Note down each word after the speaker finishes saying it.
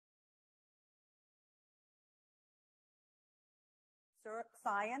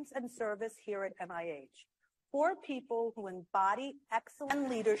science and service here at NIH. For people who embody excellent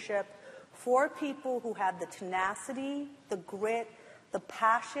leadership, for people who have the tenacity, the grit, the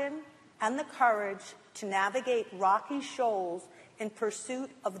passion, and the courage to navigate rocky shoals in pursuit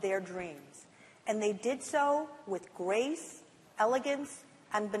of their dreams. And they did so with grace, elegance,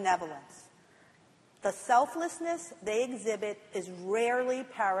 and benevolence. The selflessness they exhibit is rarely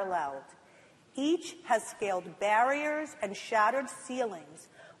paralleled. Each has scaled barriers and shattered ceilings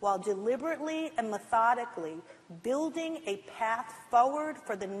while deliberately and methodically building a path forward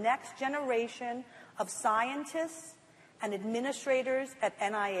for the next generation of scientists and administrators at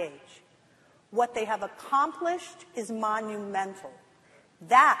NIH. What they have accomplished is monumental.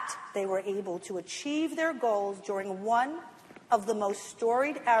 That they were able to achieve their goals during one of the most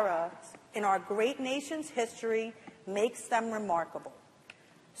storied eras in our great nation's history makes them remarkable.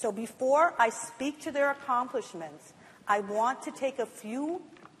 So before I speak to their accomplishments, I want to take a few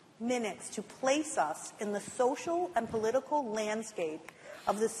minutes to place us in the social and political landscape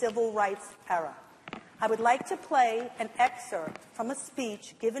of the civil rights era. I would like to play an excerpt from a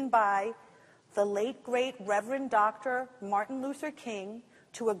speech given by the late, great Reverend Dr. Martin Luther King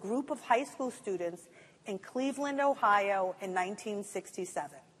to a group of high school students in Cleveland, Ohio in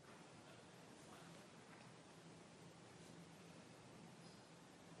 1967.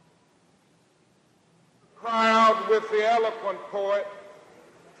 Cry out with the eloquent poet,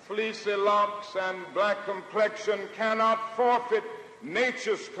 fleecy locks and black complexion cannot forfeit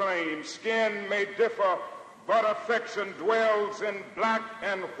nature's claim. Skin may differ, but affection dwells in black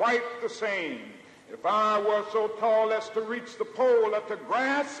and white the same. If I were so tall as to reach the pole or to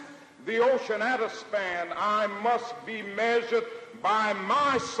grasp the ocean at a span, I must be measured by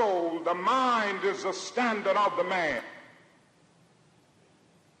my soul. The mind is the standard of the man.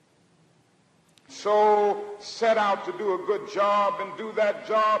 So set out to do a good job and do that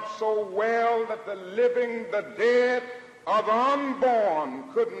job so well that the living, the dead, or the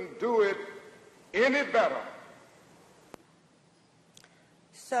unborn couldn't do it any better.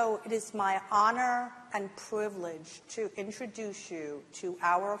 So it is my honor and privilege to introduce you to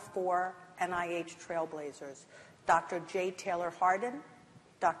our four NIH trailblazers, Dr. J. Taylor Harden,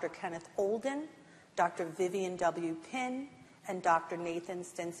 Dr. Kenneth Olden, Dr. Vivian W. Pinn, and Dr. Nathan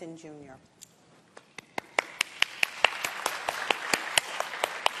Stinson, Jr.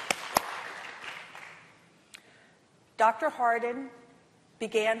 Dr. Harden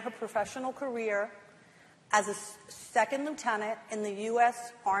began her professional career as a second lieutenant in the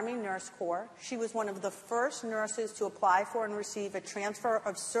U.S. Army Nurse Corps. She was one of the first nurses to apply for and receive a transfer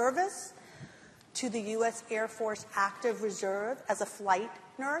of service to the U.S. Air Force Active Reserve as a flight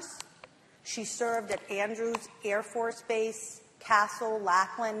nurse. She served at Andrews Air Force Base, Castle,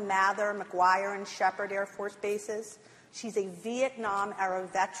 Lackland, Mather, McGuire, and Shepherd Air Force Bases. She's a Vietnam-era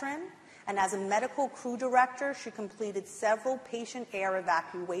veteran, and as a medical crew director, she completed several patient air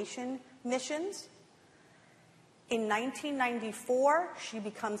evacuation missions. In 1994, she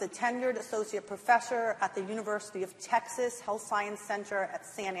becomes a tenured associate professor at the University of Texas Health Science Center at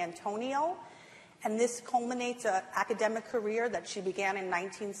San Antonio, and this culminates an academic career that she began in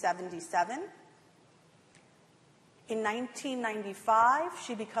 1977. In 1995,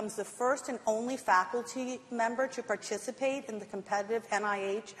 she becomes the first and only faculty member to participate in the competitive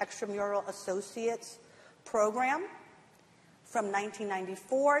NIH Extramural Associates program. From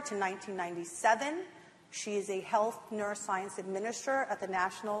 1994 to 1997, she is a health nurse science administrator at the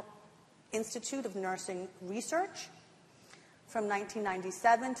National Institute of Nursing Research. From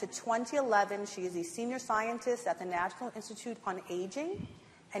 1997 to 2011, she is a senior scientist at the National Institute on Aging,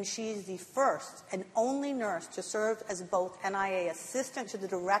 and she is the first and only nurse to serve as both NIA assistant to the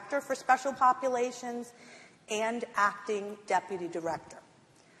director for special populations and acting deputy director.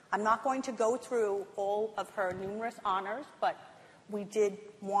 I'm not going to go through all of her numerous honors, but we did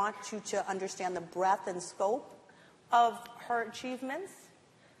want you to understand the breadth and scope of her achievements.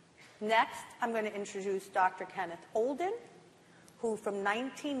 Next, I'm going to introduce Dr. Kenneth Olden, who from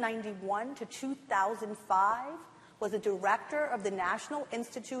 1991 to 2005 was a director of the National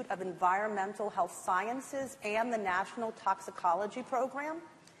Institute of Environmental Health Sciences and the National Toxicology Program.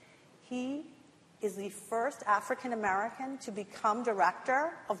 He is the first African American to become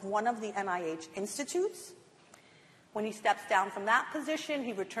director of one of the NIH institutes. When he steps down from that position,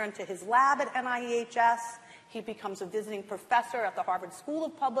 he returned to his lab at NIHS. He becomes a visiting professor at the Harvard School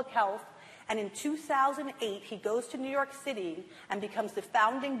of Public Health. And in 2008, he goes to New York City and becomes the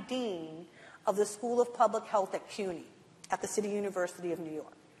founding dean of the School of Public Health at CUNY, at the City University of New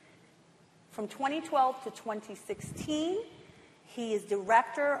York. From 2012 to 2016, He is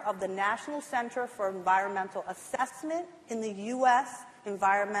director of the National Center for Environmental Assessment in the U.S.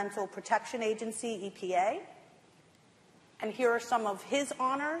 Environmental Protection Agency, EPA. And here are some of his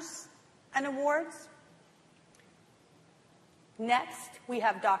honors and awards. Next, we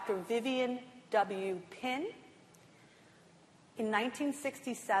have Dr. Vivian W. Pinn. In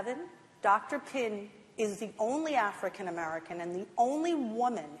 1967, Dr. Pinn is the only African American and the only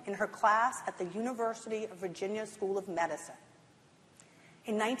woman in her class at the University of Virginia School of Medicine.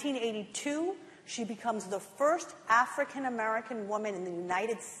 In 1982, she becomes the first African American woman in the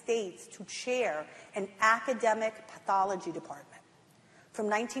United States to chair an academic pathology department. From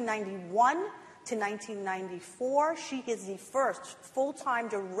 1991 to 1994, she is the first full-time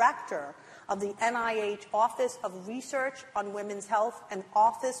director of the NIH Office of Research on Women's Health, an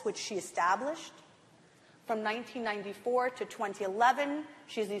office which she established. From 1994 to 2011,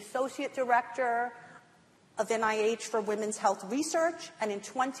 she is the associate director of NIH for Women's Health Research, and in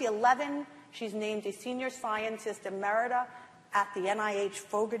 2011, she's named a senior scientist emerita at the NIH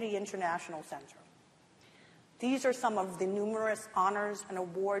Fogarty International Center. These are some of the numerous honors and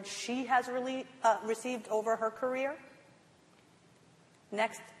awards she has received over her career.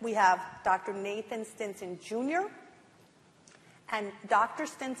 Next, we have Dr. Nathan Stinson, Jr. And Dr.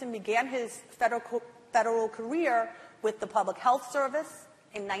 Stinson began his federal career with the Public Health Service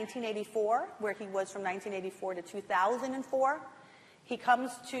in 1984, where he was from 1984 to 2004. He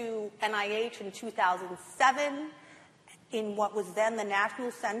comes to NIH in 2007 in what was then the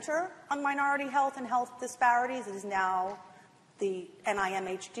National Center on Minority Health and Health Disparities. It is now the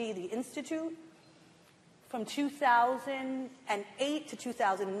NIMHD, the Institute. From 2008 to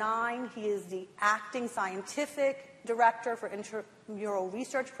 2009, he is the acting scientific director for intramural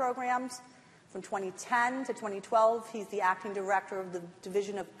research programs. From 2010 to 2012, he's the acting director of the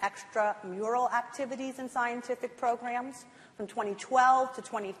Division of Extramural Activities and Scientific Programs. From 2012 to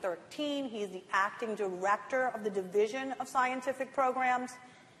 2013, he is the acting director of the Division of Scientific Programs.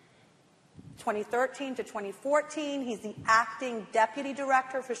 2013 to 2014, he's the acting deputy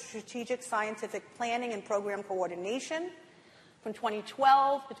director for strategic scientific planning and program coordination. From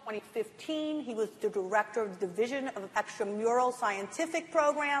 2012 to 2015, he was the director of the Division of Extramural Scientific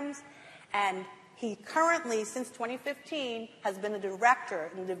Programs. And he currently, since 2015, has been the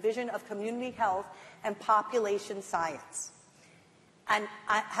director in the Division of Community Health and Population Science. And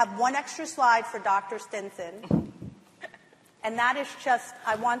I have one extra slide for Dr. Stinson. And that is just,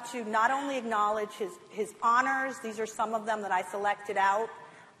 I want to not only acknowledge his honors, these are some of them that I selected out,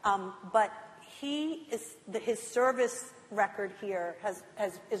 but his service record here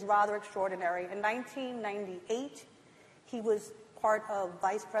is rather extraordinary. In 1998, he was part of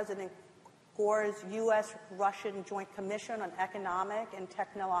Vice President Gore's U.S.-Russian Joint Commission on Economic and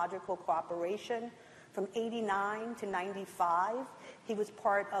Technological Cooperation. From 89 to 95, he was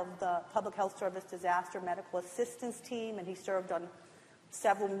part of the Public Health Service Disaster Medical Assistance Team, and he served on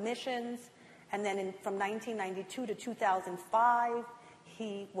several missions. And then from 1992 to 2005,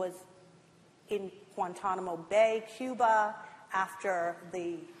 he was in Guantanamo Bay, Cuba, after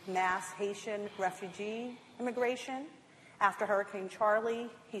the mass Haitian refugee immigration. After Hurricane Charlie,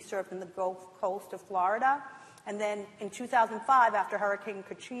 he served in the Gulf Coast of Florida. And then in 2005, after Hurricane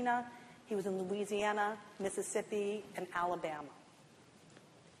Katrina, he was in Louisiana, Mississippi, and Alabama.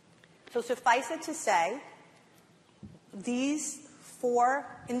 So suffice it to say, these four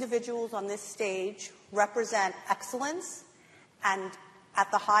individuals on this stage represent excellence and at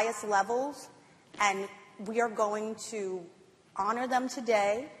the highest levels, and we are going to honor them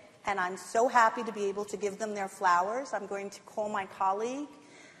today. And I'm so happy to be able to give them their flowers. I'm going to call my colleague,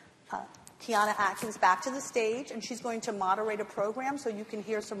 Kiana Atkins, back to the stage, and she's going to moderate a program so you can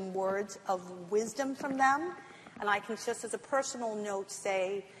hear some words of wisdom from them. And I can just as a personal note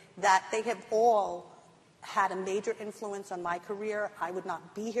say that they have all had a major influence on my career. I would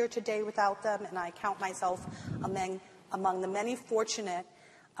not be here today without them, and I count myself among the many fortunate,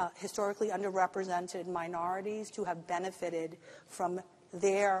 historically underrepresented minorities to have benefited from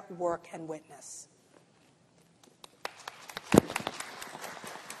their work and witness.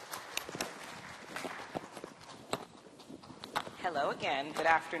 Hello again. Good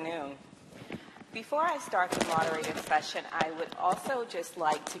afternoon. Before I start the moderated session, I would also just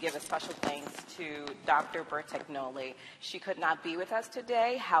like to give a special thanks to Dr. Bertagnoli. She could not be with us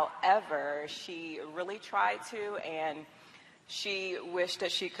today. However, she really tried to, and she wished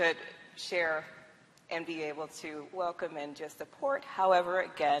that she could share and be able to welcome and just support. However,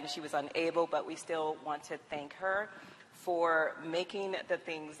 again, she was unable, but we still want to thank her for making the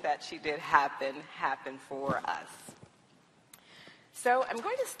things that she did happen for us. So I'm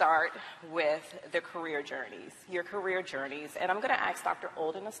going to start with the career journeys, your career journeys, and I'm going to ask Dr.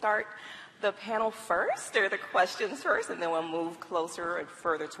 Olden to start the panel first, or the questions first, and then we'll move closer and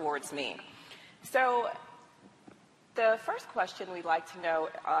further towards me. So the first question we'd like to know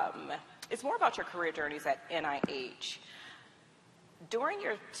is more about your career journeys at NIH. During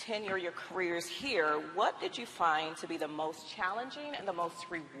your tenure, your careers here, what did you find to be the most challenging and the most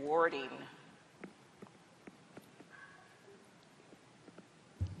rewarding?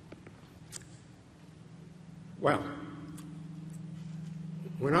 Well,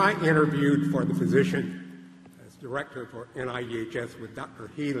 when I interviewed for the position as director for NIHS with Dr.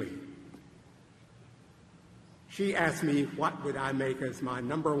 Healy, she asked me what would I make as my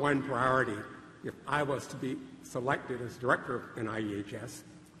number one priority if I was to be selected as director of NIHS.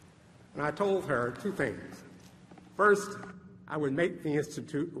 And I told her two things. First, I would make the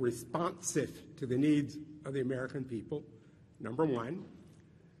Institute responsive to the needs of the American people, number one.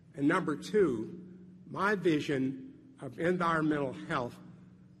 And number two, my vision of environmental health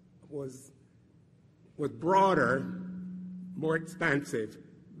was broader, more expansive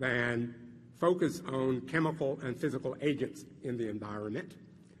than focus on chemical and physical agents in the environment.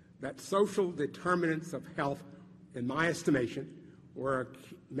 That social determinants of health, in my estimation, were a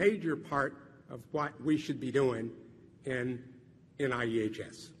major part of what we should be doing in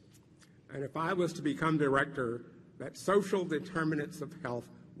NIHS. And if I was to become director, that social determinants of health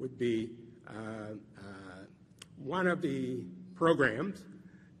would be one of the programs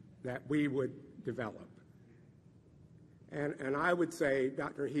that we would develop. And I would say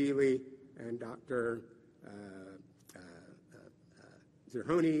Dr. Healy and Dr.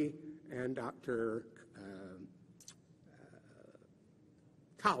 Zerhouni and Dr.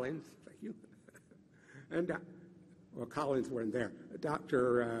 Collins, thank you, and well, Collins weren't there,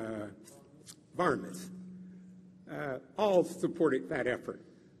 Dr. Varmus, all supported that effort.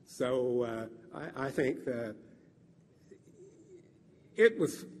 So I think that it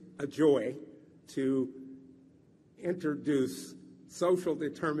was a joy to introduce social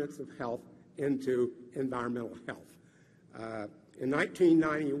determinants of health into environmental health. In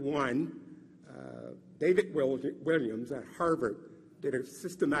 1991, David Williams at Harvard did a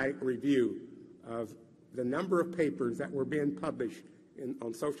systematic review of the number of papers that were being published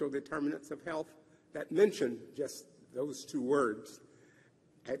on social determinants of health that mentioned just those two words.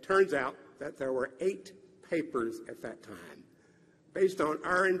 It turns out that there were 8 papers at that time. Based on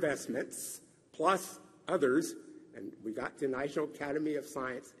our investments, plus others, and we got the National Academy of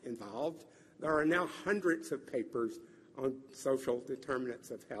Science involved, there are now hundreds of papers on social determinants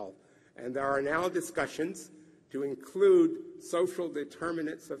of health. And there are now discussions to include social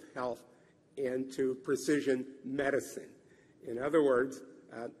determinants of health into precision medicine. In other words,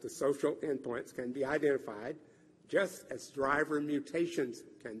 the social endpoints can be identified just as driver mutations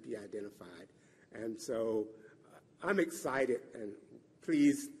can be identified. And so I'm excited and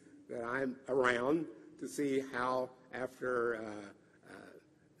pleased that I'm around to see how after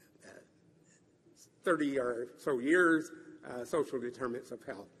 30 or so years, social determinants of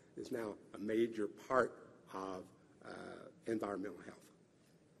health is now a major part of environmental health.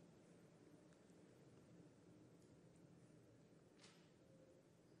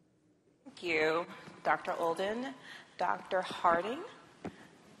 Thank you, Dr. Olden. Dr. Harding.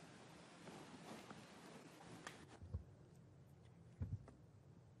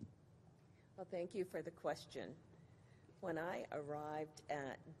 Well, thank you for the question. When I arrived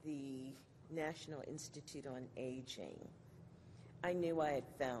at the National Institute on Aging, I knew I had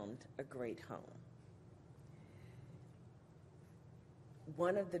found a great home.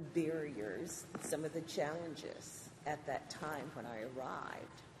 One of the barriers, some of the challenges at that time when I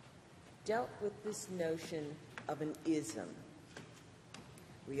arrived, dealt with this notion of an ism.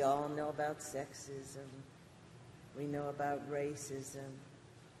 We all know about sexism. We know about racism.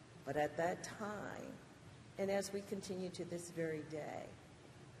 But at that time, and as we continue to this very day,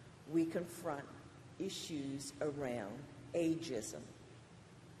 we confront issues around ageism.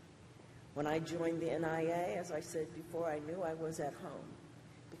 When I joined the NIA, as I said before, I knew I was at home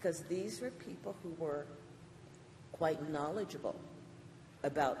because these were people who were quite knowledgeable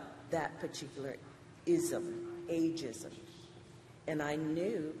about that particular ism, ageism. And I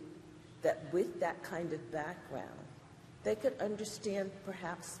knew that with that kind of background, they could understand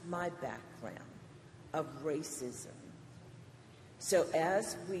perhaps my background of racism. So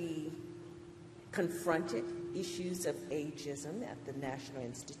as we confronted issues of ageism at the National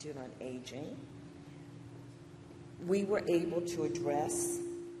Institute on Aging, we were able to address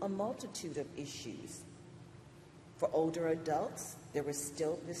a multitude of issues. For older adults, there was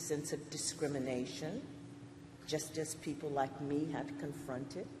still this sense of discrimination, just as people like me had to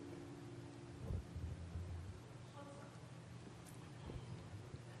confront it.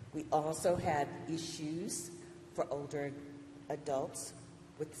 We also had issues for older adults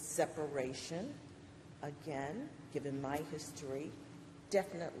with separation. Again, given my history,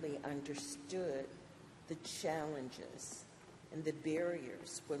 definitely understood the challenges and the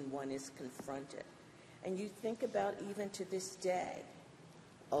barriers when one is confronted. And you think about even to this day,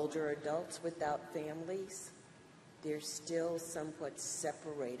 older adults without families, they're still somewhat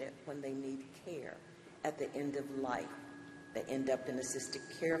separated when they need care at the end of life. They end up in assisted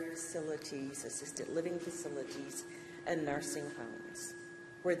care facilities, assisted living facilities, and nursing homes,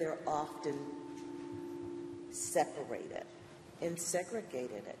 where they're often separated and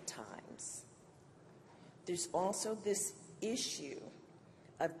segregated at times. There's also this issue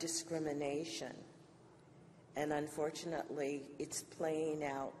of discrimination, and unfortunately, it's playing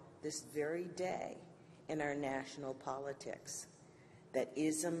out this very day in our national politics, that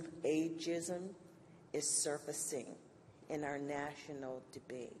ageism is surfacing in our national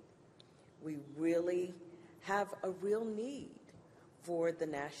debate. We really have a real need for the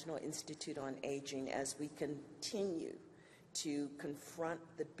National Institute on Aging as we continue to confront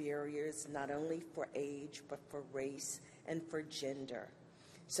the barriers not only for age, but for race and for gender.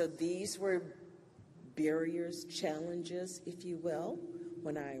 So these were barriers, challenges, if you will,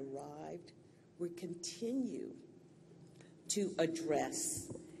 when I arrived. We continue to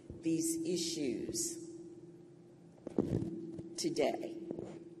address these issues today.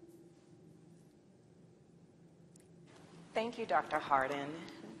 Thank you, Dr. Harden.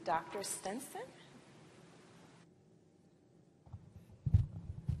 Dr. Stinson?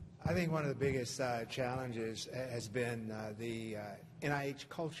 I think one of the biggest challenges has been the NIH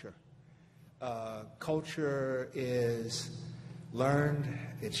culture. Culture is learned,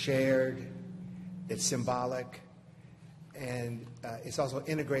 it's shared, it's symbolic, and it's also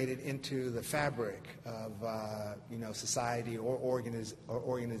integrated into the fabric of society or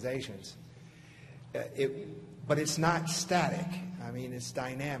organizations. But it's not static. I mean, it's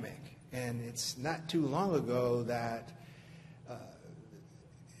dynamic. And it's not too long ago that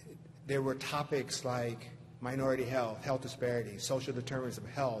there were topics like minority health, health disparities, social determinants of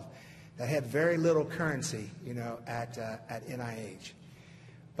health that had very little currency, at NIH.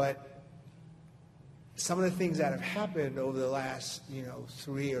 But some of the things that have happened over the last,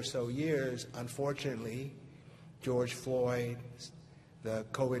 3 or so years, unfortunately, George Floyd, the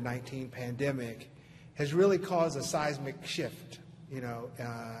COVID-19 pandemic, has really caused a seismic shift,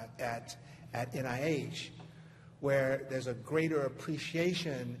 at NIH, where there's a greater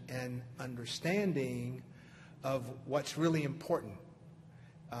appreciation and understanding of what's really important.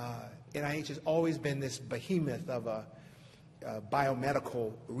 NIH has always been this behemoth of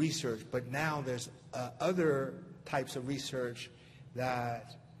biomedical research, but now there's other types of research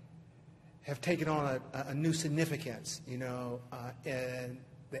that have taken on a new significance, in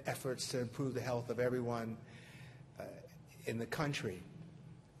the efforts to improve the health of everyone in the country.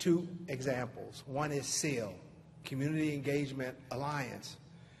 2 examples. One is SEAL, Community Engagement Alliance,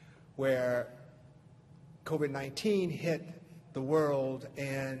 where COVID-19 hit the world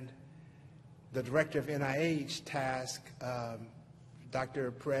and the director of NIH tasked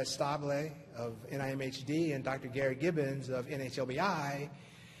Dr. Perez Stable of NIMHD and Dr. Gary Gibbons of NHLBI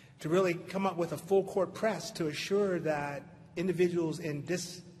to really come up with a full court press to assure that individuals in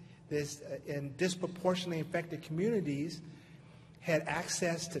disproportionately affected communities had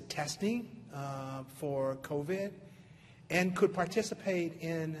access to testing for COVID and could participate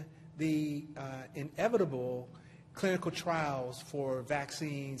in the inevitable clinical trials for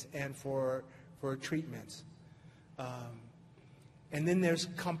vaccines and for treatments. And then there's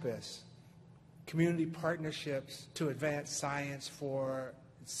COMPASS, Community Partnerships to Advance Science for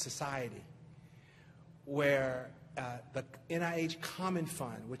Society, where the NIH Common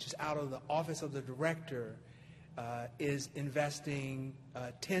Fund, which is out of the Office of the Director, is investing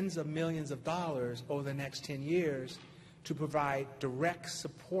tens of millions of dollars over the next 10 years to provide direct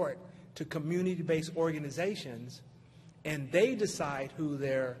support to community-based organizations, and they decide who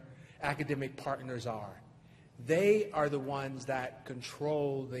their academic partners are. They are the ones that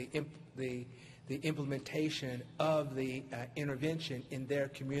control the implementation of the intervention in their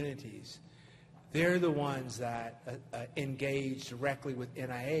communities. They're the ones that engage directly with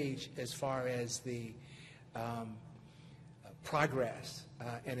NIH as far as the progress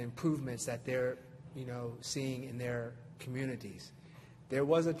and improvements that they're seeing in their communities. There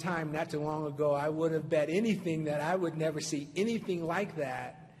was a time not too long ago I would have bet anything that I would never see anything like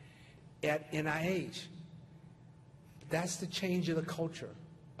that at NIH. That's the change of the culture.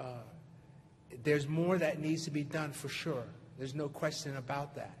 there's more that needs to be done for sure. There's no question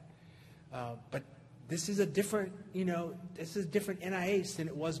about that. But this is a different, this is different NIH than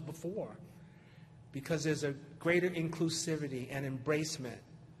it was before, because there's a greater inclusivity and embracement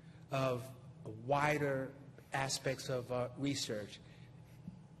of wider aspects of research.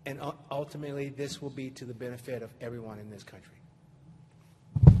 And ultimately, this will be to the benefit of everyone in this country.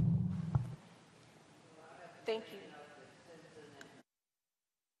 Thank you.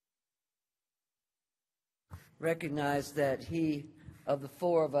 Recognize that he, of the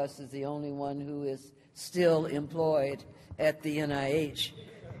four of us, is the only one who is still employed at the NIH.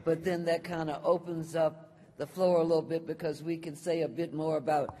 But then that kind of opens up the floor a little bit, because we can say a bit more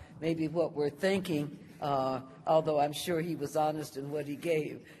about maybe what we're thinking, although I'm sure he was honest in what he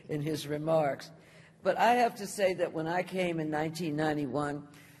gave in his remarks. But I have to say that when I came in 1991,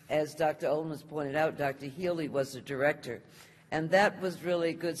 as Dr. Olden has pointed out, Dr. Healy was the director. And that was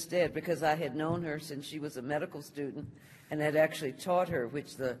really good stead, because I had known her since she was a medical student and had actually taught her,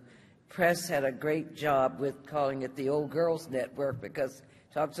 which the press had a great job with calling it the old girls network, because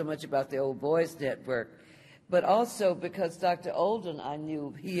it talked so much about the old boys network. But also because Dr. Olden, I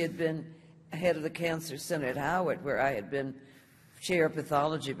knew he had been head of the Cancer Center at Howard, where I had been chair of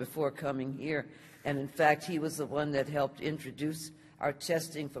pathology before coming here. And in fact, he was the one that helped introduce our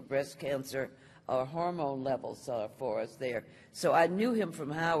testing for breast cancer, our hormone levels for us there. So I knew him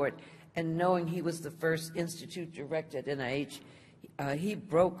from Howard, and knowing he was the first institute director at NIH, he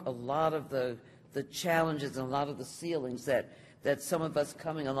broke a lot of the challenges and a lot of the ceilings that some of us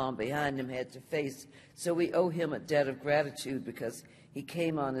coming along behind him had to face. So we owe him a debt of gratitude, because he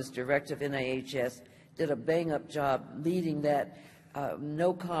came on as director of NIHS, did a bang-up job leading that,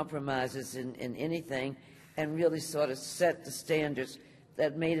 no compromises in anything, and really sort of set the standards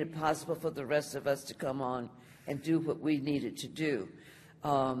that made it possible for the rest of us to come on and do what we needed to do.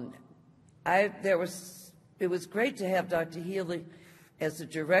 It was great to have Dr. Healy as the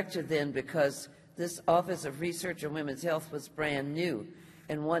director then, because this Office of Research on Women's Health was brand new.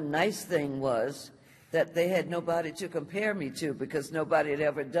 And one nice thing was that they had nobody to compare me to, because nobody had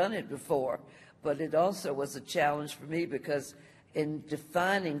ever done it before. But it also was a challenge for me, because in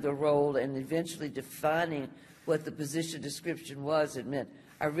defining the role and eventually defining what the position description was, it meant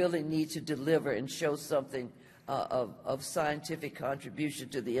I really need to deliver and show something of scientific contribution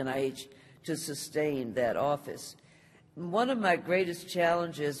to the NIH to sustain that office. One of my greatest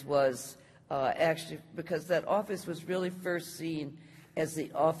challenges was actually because that office was really first seen as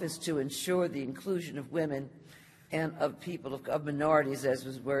the office to ensure the inclusion of women and of people of minorities, as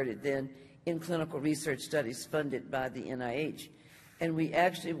was worded then, in clinical research studies funded by the NIH. And we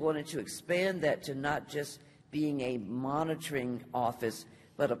actually wanted to expand that to not just being a monitoring office,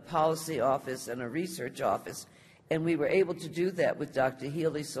 but a policy office and a research office. And we were able to do that with Dr.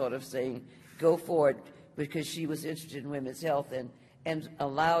 Healy sort of saying, go forward, because she was interested in women's health and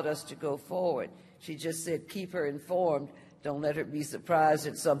allowed us to go forward. She just said, keep her informed. Don't let her be surprised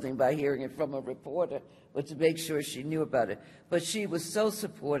at something by hearing it from a reporter, but to make sure she knew about it. But she was so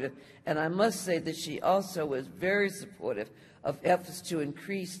supportive, and I must say that she also was very supportive of efforts to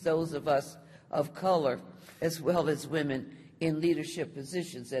increase those of us of color as well as women in leadership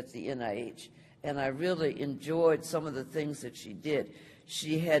positions at the NIH. And I really enjoyed some of the things that she did.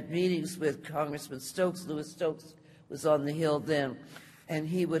 She had meetings with Congressman Stokes. Louis Stokes was on the Hill then, and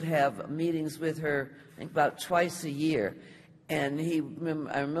he would have meetings with her, I think, about twice a year. And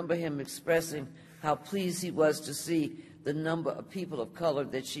I remember him expressing how pleased he was to see the number of people of color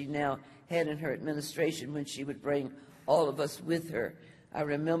that she now had in her administration when she would bring all of us with her. I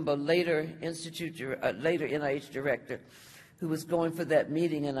remember later NIH director who was going for that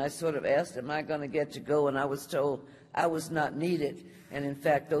meeting, and I sort of asked, am I going to get to go? And I was told I was not needed. And in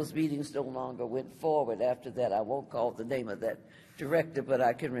fact, those meetings no longer went forward after that. I won't call the name of that director, but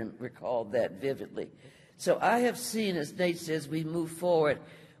I can recall that vividly. So I have seen, as Nate says, we move forward.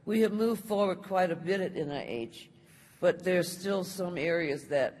 We have moved forward quite a bit at NIH, but there's still some areas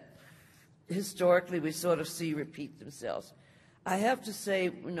that historically we sort of see repeat themselves. I have to say,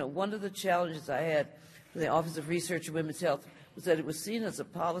 one of the challenges I had with the Office of Research on Women's Health was that it was seen as a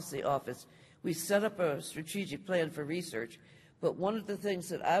policy office. We set up a strategic plan for research, but one of the things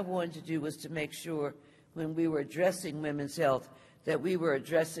that I wanted to do was to make sure when we were addressing women's health that we were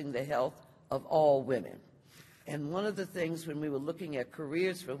addressing the health of all women. And one of the things when we were looking at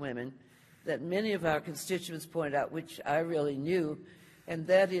careers for women that many of our constituents pointed out, which I really knew, and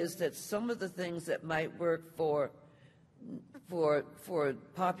that is that some of the things that might work for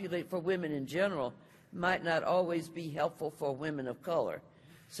women in general might not always be helpful for women of color.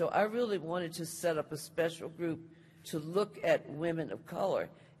 So I really wanted to set up a special group to look at women of color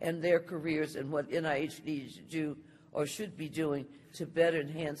and their careers and what NIH needs to do or should be doing to better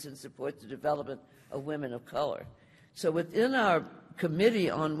enhance and support the development of women of color. So within our Committee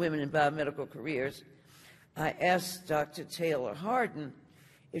on Women in Biomedical Careers, I asked Dr. Taylor Harden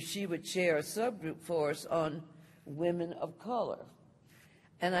if she would chair a subgroup for us on women of color.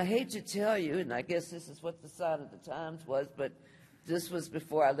 And I hate to tell you, and I guess this is what the sign of the times was, but this was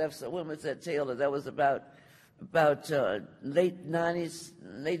before I left. So when was that, Taylor? That was about late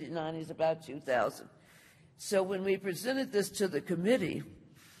 90s, about 2000. So when we presented this to the committee,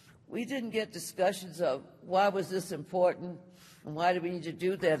 we didn't get discussions of why was this important and why do we need to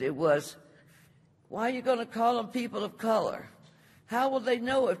do that. It was, why are you going to call them people of color? How will they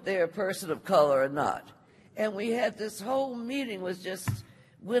know if they're a person of color or not? And we had this whole meeting was just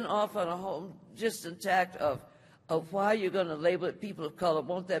went off on a whole just attack of why you're going to label it people of color.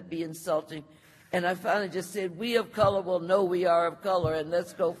 Won't that be insulting? And I finally just said, we of color will know we are of color, and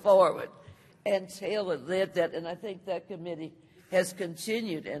let's go forward. And Taylor led that, and I think that committee has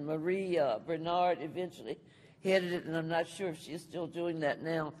continued, and Marie Bernard eventually headed it, and I'm not sure if she's still doing that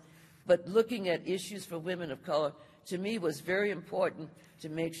now. But looking at issues for women of color, to me, was very important to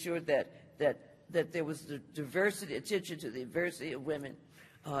make sure that there was the diversity, attention to the diversity of women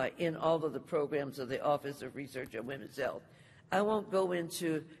in all of the programs of the Office of Research on Women's Health. I won't go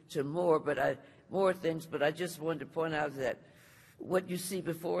into more things, but I just wanted to point out that what you see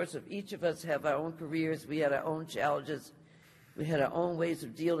before us, if each of us have our own careers, we had our own challenges, we had our own ways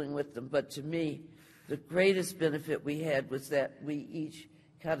of dealing with them, but to me, the greatest benefit we had was that we each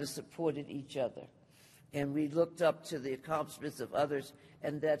kind of supported each other. And we looked up to the accomplishments of others,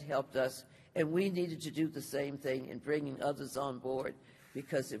 and that helped us. And we needed to do the same thing in bringing others on board,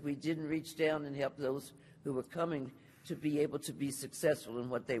 because if we didn't reach down and help those who were coming to be able to be successful in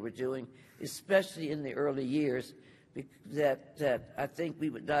what they were doing, especially in the early years, that I think we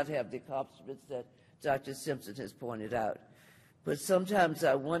would not have the accomplishments that Dr. Simpson has pointed out. But sometimes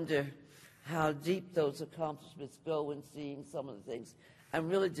I wonder how deep those accomplishments go in seeing some of the things. I'm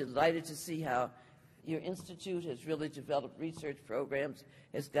really delighted to see how your institute has really developed research programs,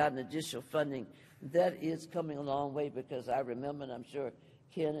 has gotten additional funding. That is coming a long way, because I remember, and I'm sure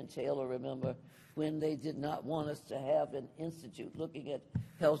Ken and Taylor remember, when they did not want us to have an institute looking at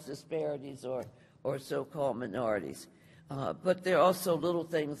health disparities or so-called minorities. But there are also little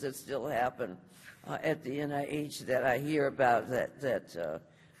things that still happen at the NIH that I hear about that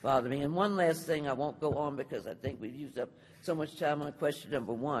bother me. And one last thing, I won't go on because I think we've used up so much time on question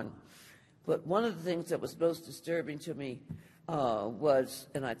number one. But one of the things that was most disturbing to me was,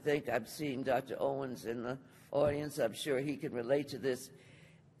 and I think I'm seeing Dr. Owens in the audience, I'm sure he can relate to this,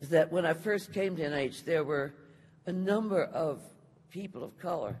 is that when I first came to NIH, there were a number of people of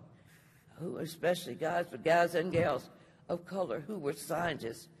color, who, especially guys, but guys and gals of color, who were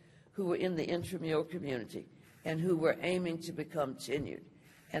scientists, who were in the intramural community, and who were aiming to become tenured.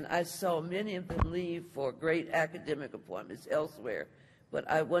 And I saw many of them leave for great academic appointments elsewhere, but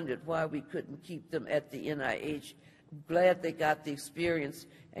I wondered why we couldn't keep them at the NIH. Glad they got the experience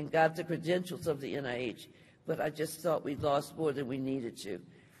and got the credentials of the NIH, but I just thought we lost more than we needed to.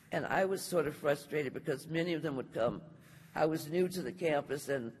 And I was sort of frustrated because many of them would come. I was new to the campus,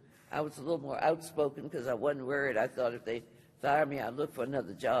 and I was a little more outspoken because I wasn't worried. I thought if they fired me, I'd look for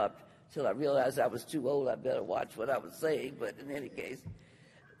another job, till I realized I was too old. I better watch what I was saying, but in any case.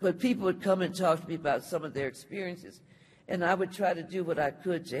 But people would come and talk to me about some of their experiences, and I would try to do what I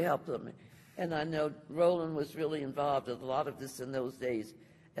could to help them. And I know Roland was really involved in a lot of this in those days,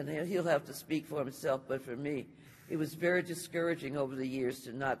 and he'll have to speak for himself, but for me, it was very discouraging over the years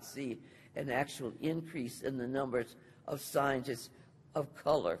to not see an actual increase in the numbers of scientists of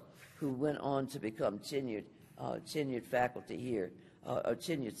color who went on to become tenured faculty here, or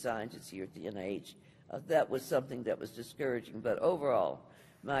tenured scientists here at the NIH. That was something that was discouraging, but overall,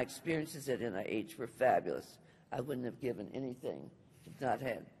 my experiences at NIH were fabulous. I wouldn't have given anything to not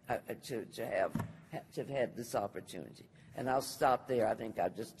have had this opportunity. And I'll stop there. I think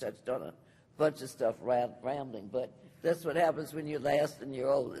I've just touched on a bunch of stuff rambling, but that's what happens when you're last and you're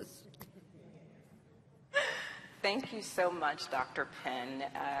oldest. Thank you so much, Dr. Pinn.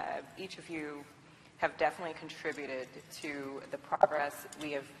 Each of you have definitely contributed to the progress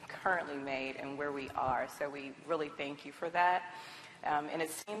we have currently made and where we are, so we really thank you for that. And it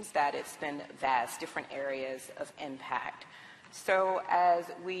seems that it's been vast, different areas of impact. So as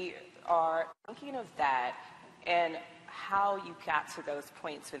we are thinking of that and how you got to those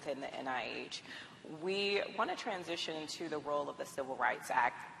points within the NIH, we want to transition into the role of the Civil Rights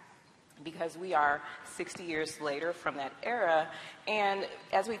Act, because we are 60 years later from that era. And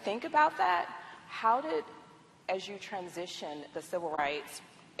as we think about that, how did, as you transition the civil rights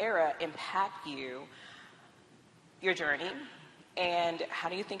era impact you, your journey, and how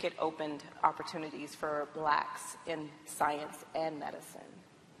do you think it opened opportunities for Blacks in science and medicine?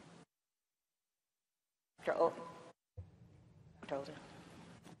 Dr. Olden.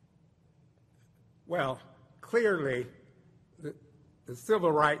 Well, clearly, the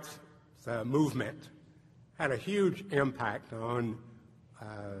civil rights movement had a huge impact on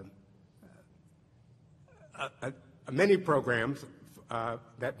many programs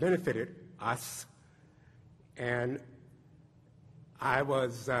that benefited us. And I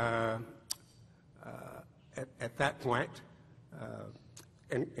was, at that point,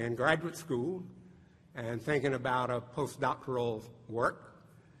 in graduate school and thinking about a postdoctoral work.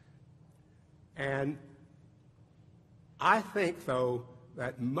 And I think, though,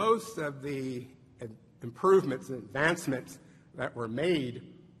 that most of the improvements and advancements that were made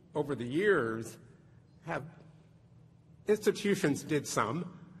over the years have, institutions did some,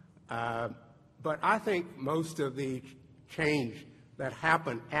 but I think most of the change that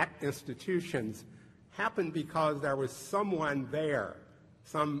happened at institutions happened because there was someone there,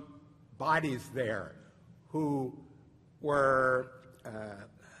 some bodies there who were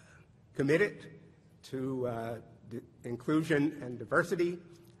committed to inclusion and diversity,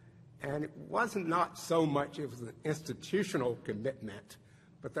 and it wasn't not so much it was an institutional commitment,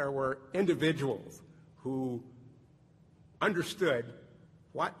 but there were individuals who understood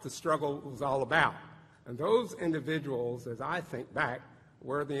what the struggle was all about. And those individuals, as I think back,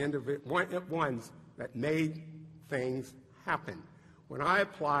 were the ones that made things happen. When I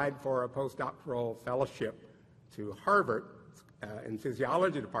applied for a postdoctoral fellowship to Harvard in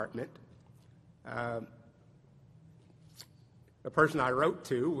physiology department, the person I wrote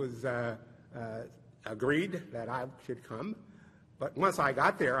to was agreed that I should come. But once I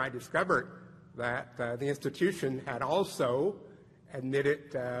got there, I discovered that the institution had also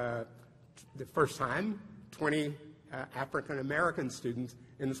admitted, the first time, 20 African American students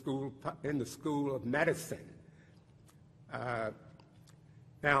in the School of Medicine.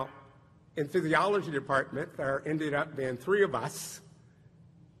 Now, in physiology department, there ended up being 3 of us,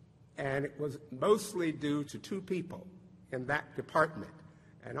 and it was mostly due to 2 people in that department,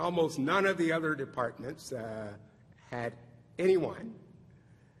 and almost none of the other departments had anyone.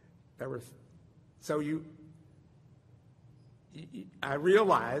 There was, so I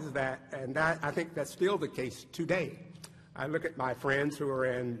realized that, and that, I think that's still the case today. I look at my friends who are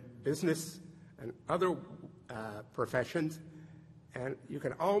in business and other professions, and you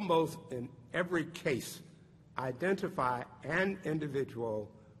can almost, in every case, identify an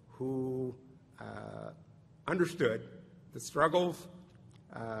individual who understood the struggles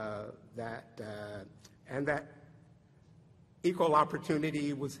and that equal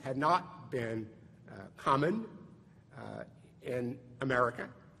opportunity had not been common in America.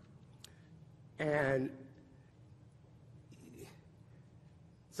 And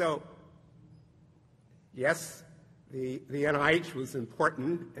so, yes, the NIH was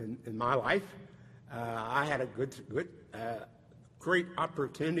important in my life. I had a great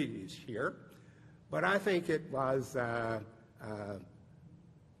opportunities here, but I think it was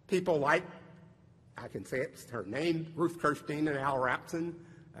people like, I can say it's her name, Ruth Kirstein and Al Rapson,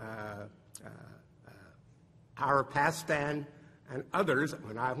 Ira Pastan, and others.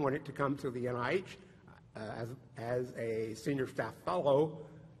 When I wanted to come to the NIH as a senior staff fellow,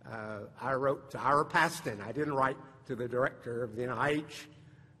 I wrote to Ira Pastan. I didn't write to the director of the NIH,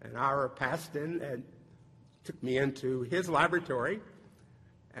 and Ira Pastan took me into his laboratory,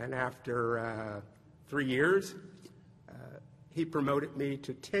 and after 3 years, he promoted me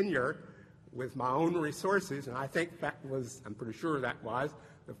to tenure with my own resources, and I think that was, I'm pretty sure that was,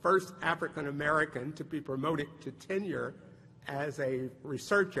 the first African American to be promoted to tenure as a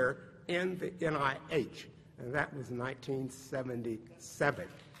researcher in the NIH, and that was in 1977.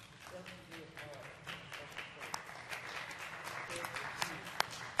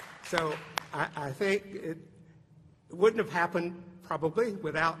 So I think it wouldn't have happened probably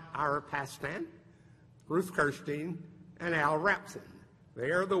without Ira Pastan, Ruth Kirstein, and Al Rapson.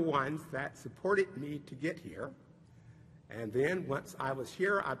 They are the ones that supported me to get here. And then once I was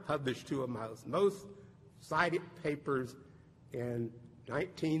here, I published 2 of my most cited papers in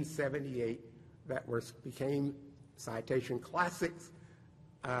 1978 that became citation classics.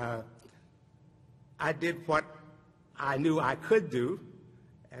 I did what I knew I could do,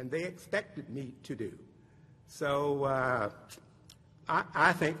 and they expected me to do. So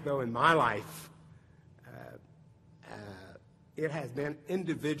I think, though, in my life, it has been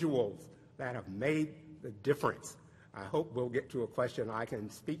individuals that have made the difference. I hope we'll get to a question I can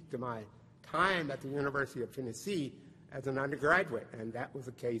speak to my time at the University of Tennessee as an undergraduate, and that was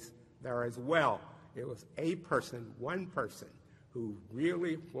the case there as well. It was a person, one person, who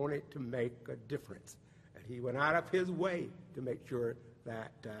really wanted to make a difference. And he went out of his way to make sure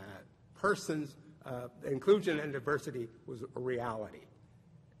that persons' inclusion and diversity was a reality.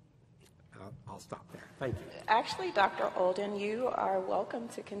 I'll stop there. Thank you. Actually, Dr. Olden, you are welcome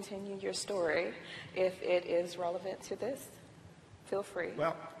to continue your story if it is relevant to this. Feel free.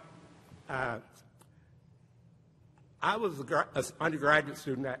 Well, I was an undergraduate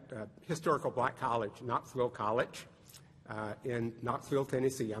student at historical black college, Knoxville College, in Knoxville,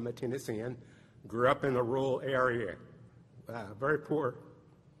 Tennessee. I'm a Tennessean. Grew up in a rural area, very poor.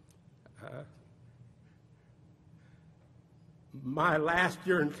 My last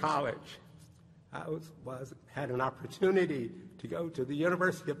year in college, I had an opportunity to go to the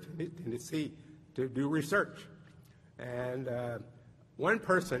University of Tennessee to do research. And one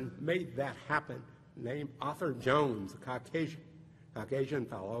person made that happen, named Arthur Jones, a Caucasian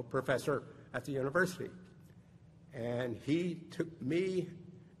fellow, professor at the university. And he took me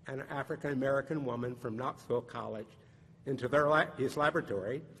and an African-American woman from Knoxville College into his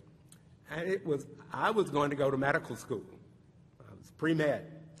laboratory. And I was going to go to medical school. I was pre-med,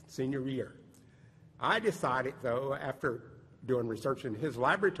 senior year. I decided, though, after doing research in his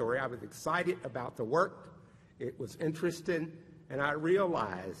laboratory, I was excited about the work. It was interesting, and I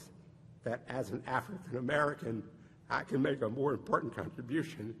realized that as an African-American, I can make a more important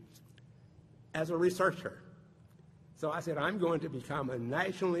contribution as a researcher. So I said, I'm going to become a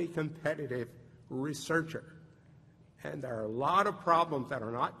nationally competitive researcher. And there are a lot of problems that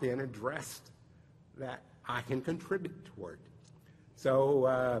are not being addressed that I can contribute toward. So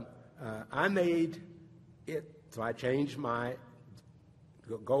I made it, so I changed my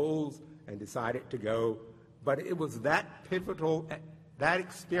goals and decided to go. But it was that pivotal, that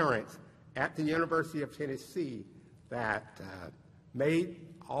experience at the University of Tennessee that made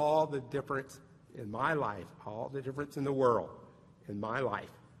all the difference in my life, all the difference in the world in my life.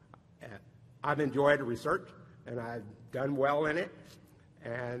 I've enjoyed research, and I've done well in it,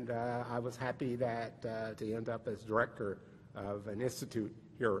 and I was happy that to end up as director of an institute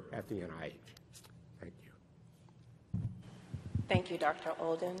here at the NIH. Thank you. Thank you, Dr.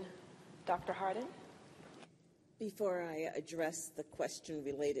 Olden. Dr. Harden? Before I address the question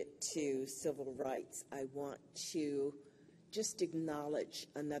related to civil rights, I want to just acknowledge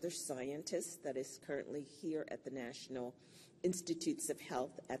another scientist that is currently here at the National Institutes of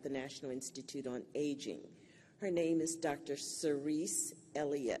Health at the National Institute on Aging. Her name is Dr. Cerise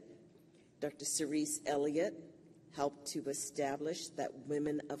Elliott. Dr. Cerise Elliott helped to establish that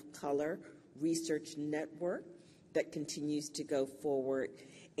Women of Color research network that continues to go forward,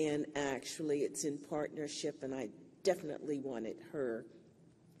 and actually it's in partnership, and I definitely wanted her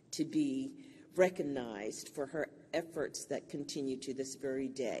to be recognized for her efforts that continue to this very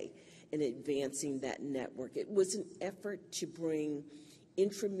day in advancing that network. It was an effort to bring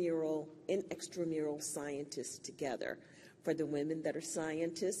intramural and extramural scientists together for the women that are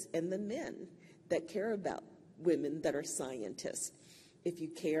scientists and the men that care about women that are scientists. If you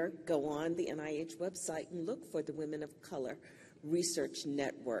care, go on the NIH website and look for the Women of Color Research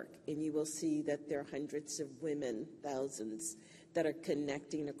Network, and you will see that there are hundreds of women, thousands, that are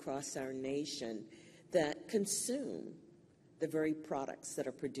connecting across our nation that consume the very products that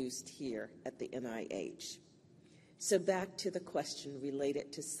are produced here at the NIH. So back to the question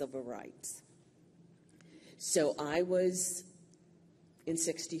related to civil rights. So I was in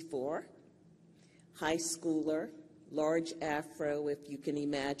 '64, high schooler, large afro, if you can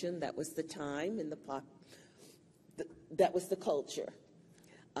imagine. That was the time in that was the culture.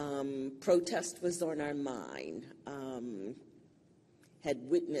 Protest was on our mind. Had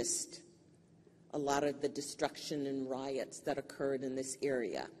witnessed a lot of the destruction and riots that occurred in this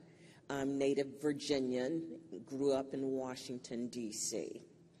area. I'm native Virginian, grew up in Washington, D.C.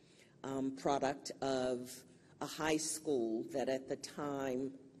 Product of a high school that at the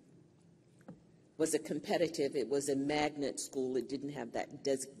time was it was a magnet school. It didn't have that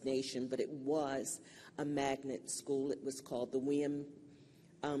designation, but it was a magnet school. It was called the William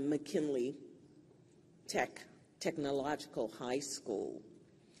McKinley Technological High School.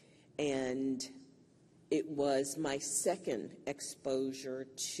 And it was my second exposure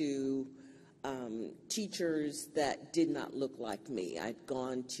to teachers that did not look like me. I'd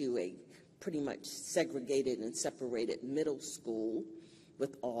gone to a pretty much segregated and separated middle school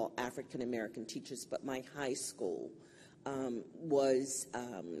with all African-American teachers, but my high school was,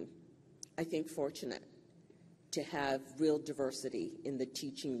 I think, fortunate to have real diversity in the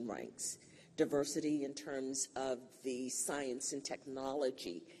teaching ranks, diversity in terms of the science and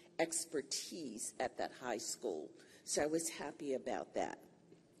technology expertise at that high school. So I was happy about that.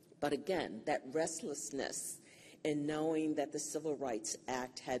 But again, that restlessness in knowing that the Civil Rights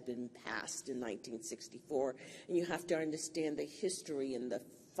Act had been passed in 1964, and you have to understand the history and the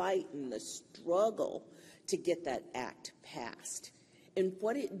fight and the struggle to get that act passed, and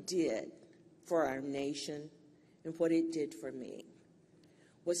what it did for our nation and what it did for me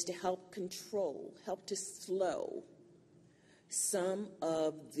was to help control, help to slow some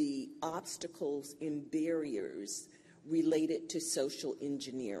of the obstacles and barriers related to social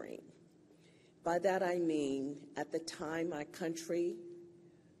engineering. By that I mean, at the time our country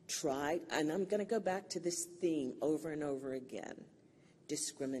tried, and I'm going to go back to this theme over and over again,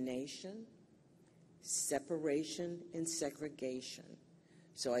 discrimination, separation, and segregation.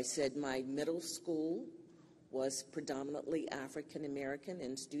 So I said my middle school was predominantly African American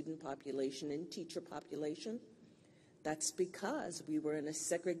in student population and teacher population. That's because we were in a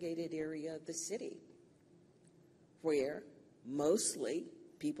segregated area of the city where mostly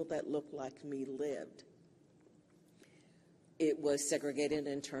people that looked like me lived. It was segregated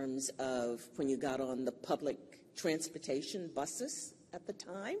in terms of when you got on the public transportation buses at the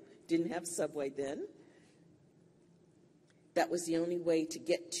time, didn't have subway then. That was the only way to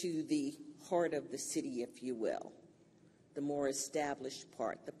get to the heart of the city, if you will, the more established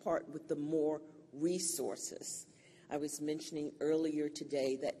part, the part with the more resources. I was mentioning earlier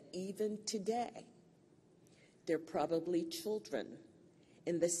today that even today, there are probably children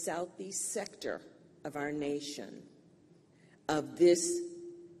in the southeast sector of our nation, of this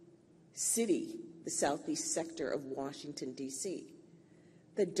city, the southeast sector of Washington, D.C.,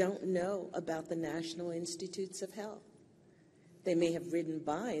 that don't know about the National Institutes of Health. They may have ridden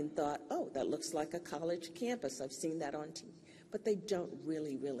by and thought, oh, that looks like a college campus. I've seen that on TV. But they don't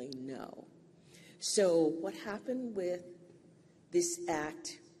really know. So what happened with this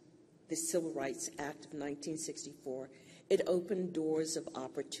act, the Civil Rights Act of 1964, it opened doors of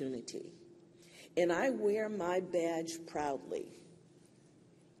opportunity. And I wear my badge proudly.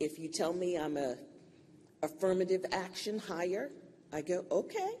 If you tell me I'm a affirmative action hire, I go,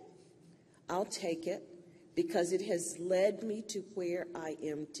 okay, I'll take it, because it has led me to where I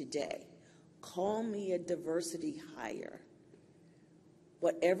am today. Call me a diversity hire.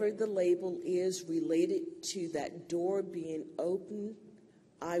 Whatever the label is related to that door being open,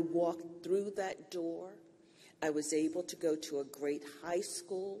 I walked through that door. I was able to go to a great high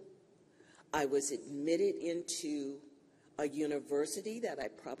school. I was admitted into a university that I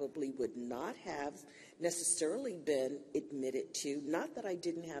probably would not have necessarily been admitted to. Not that I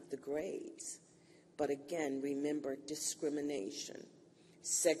didn't have the grades, but again, remember discrimination,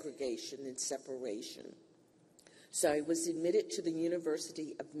 segregation, and separation. So I was admitted to the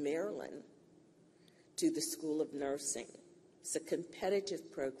University of Maryland, to the School of Nursing. It's a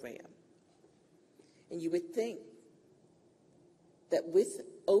competitive program. And you would think that with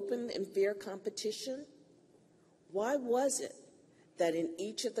open and fair competition, why was it that in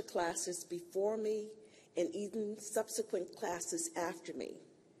each of the classes before me and even subsequent classes after me,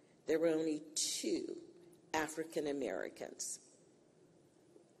 there were only 2 African Americans?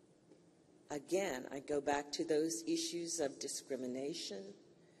 Again, I go back to those issues of discrimination,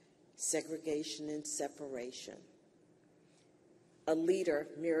 segregation, and separation. A leader,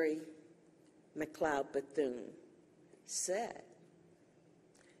 Mary McLeod Bethune, said,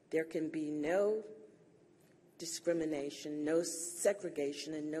 there can be no discrimination, no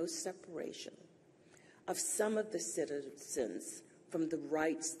segregation, and no separation of some of the citizens from the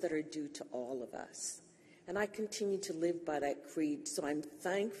rights that are due to all of us. And I continue to live by that creed, so I'm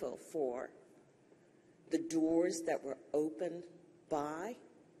thankful for the doors that were opened by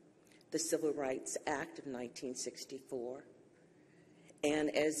the Civil Rights Act of 1964.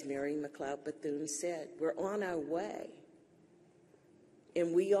 And as Mary McLeod Bethune said, we're on our way.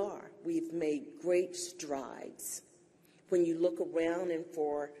 And we are. We've made great strides. When you look around and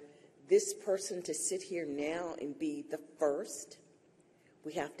for this person to sit here now and be the first,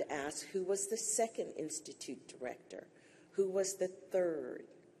 we have to ask, who was the second institute director? Who was the third?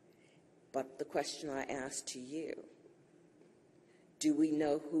 But the question I ask to you, do we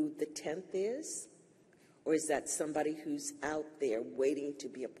know who the 10th is? Or is that somebody who's out there waiting to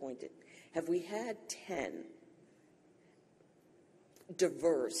be appointed? Have we had 10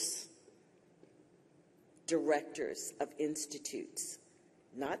 diverse directors of institutes,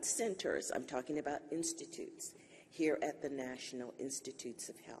 not centers, I'm talking about institutes, here at the National Institutes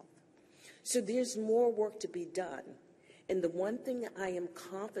of Health? So there's more work to be done. And the one thing I am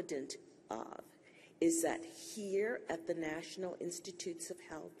confident of is that here at the National Institutes of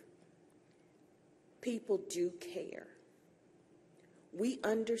Health, people do care. We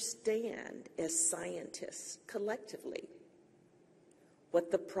understand as scientists collectively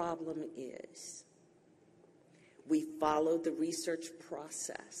what the problem is. We follow the research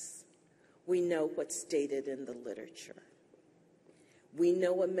process. We know what's stated in the literature. We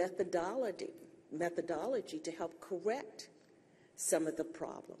know a methodology to help correct some of the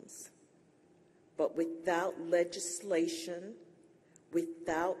problems. But without legislation,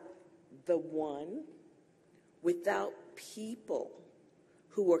 without the one, without people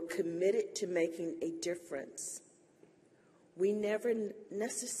who are committed to making a difference, we never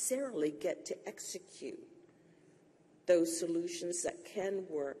necessarily get to execute those solutions that can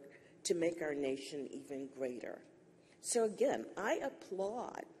work to make our nation even greater. So again, I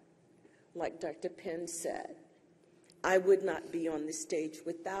applaud, like Dr. Pinn said, I would not be on the stage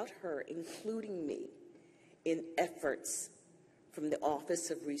without her including me in efforts from the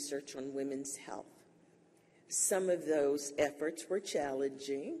Office of Research on Women's Health. Some of those efforts were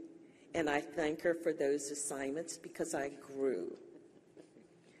challenging, and I thank her for those assignments because I grew.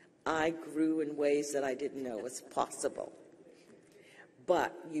 I grew in ways that I didn't know was possible.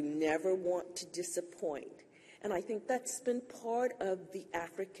 But you never want to disappoint. And I think that's been part of the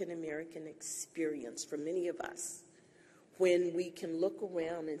African American experience for many of us. When we can look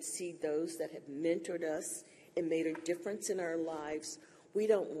around and see those that have mentored us and made a difference in our lives, we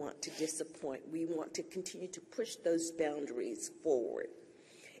don't want to disappoint. We want to continue to push those boundaries forward.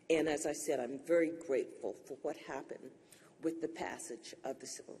 And as I said, I'm very grateful for what happened with the passage of the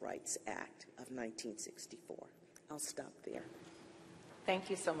Civil Rights Act of 1964. I'll stop there. Thank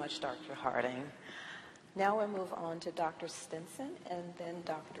you so much, Dr. Harding. Now we'll move on to Dr. Stinson and then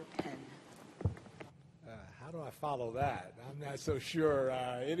Dr. Pinn. How do I follow that? I'm not so sure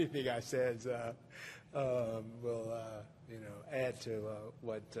anything I said will, add to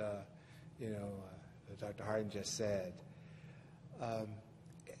what, Dr. Harden just said.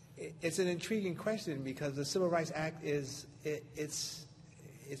 It's an intriguing question because the Civil Rights Act it's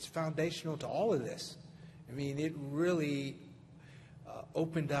foundational to all of this. I mean, it really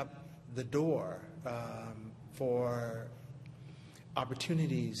opened up the door for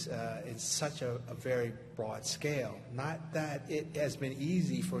opportunities in such a very broad scale. Not that it has been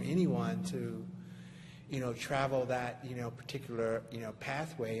easy for anyone to, travel that, particular,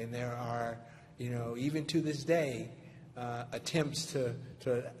 pathway. And there are, even to this day, attempts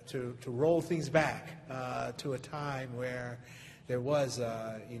to roll things back to a time where there was,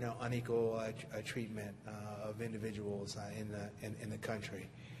 unequal treatment of individuals in the country.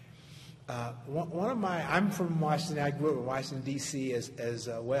 I'm from Washington. I grew up in Washington, D.C. as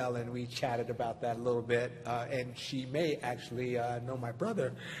well, and we chatted about that a little bit. And she may actually know my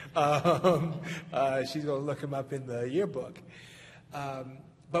brother. She's going to look him up in the yearbook.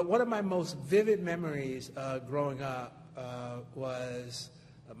 But one of my most vivid memories growing up was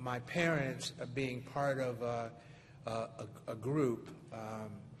my parents being part of a group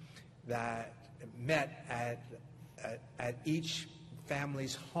that met at each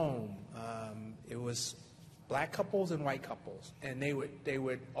family's home. It was black couples and white couples, and they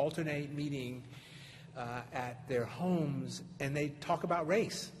would alternate meeting at their homes, and they'd talk about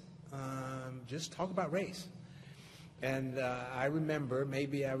race, just talk about race. And I remember,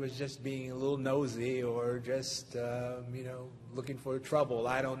 maybe I was just being a little nosy or just looking for trouble,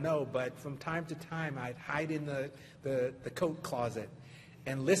 I don't know, but from time to time I'd hide in the coat closet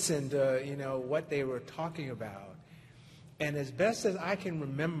and listen to what they were talking about. And as best as I can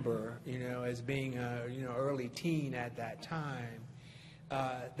remember, as being a early teen at that time,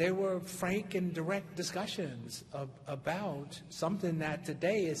 there were frank and direct discussions about something that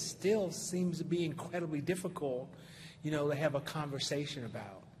today still seems to be incredibly difficult, to have a conversation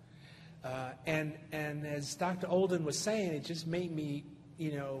about. And as Dr. Olden was saying, it just made me,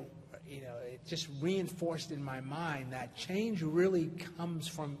 it just reinforced in my mind that change really comes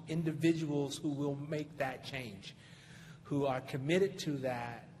from individuals who will make that change, who are committed to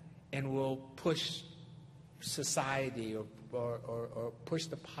that and will push society or push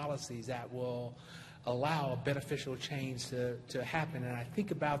the policies that will allow a beneficial change to happen. And I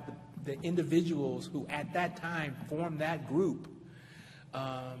think about the individuals who at that time formed that group,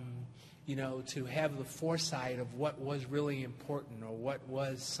 to have the foresight of what was really important or what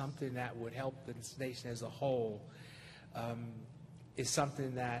was something that would help the nation as a whole, is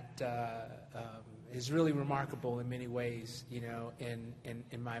something that is really remarkable in many ways, in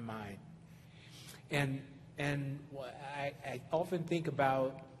my mind. And I often think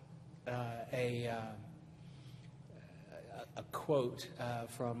about a quote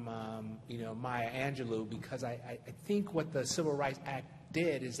from Maya Angelou, because I think what the Civil Rights Act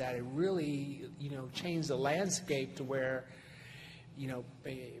did is that it really changed the landscape to where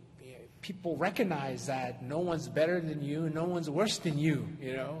people recognize that no one's better than you and no one's worse than you,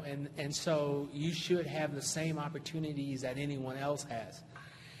 and so you should have the same opportunities that anyone else has.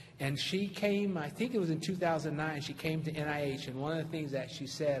 And she came, I think it was in 2009, she came to NIH, and one of the things that she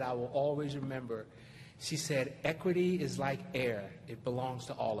said I will always remember, she said, equity is like air. It belongs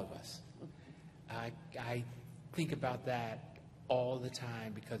to all of us. I think about that all the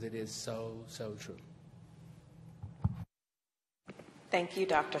time because it is so, so true. Thank you,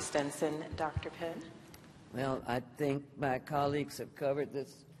 Dr. Stinson. Dr. Pinn? Well, I think my colleagues have covered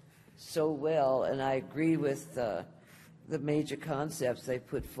this so well, and I agree with the major concepts they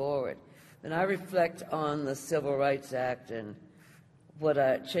put forward. When I reflect on the Civil Rights Act and what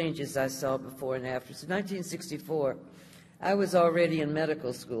changes I saw before and after. So 1964, I was already in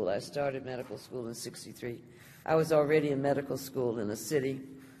medical school. I started medical school in 63. I was already in medical school in a city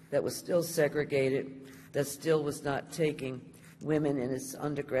that was still segregated, that still was not taking women in its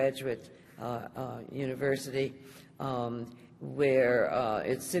undergraduate university, where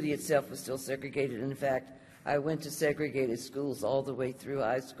its city itself was still segregated. In fact, I went to segregated schools all the way through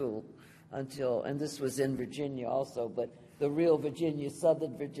high school until, and this was in Virginia also, but the real Virginia,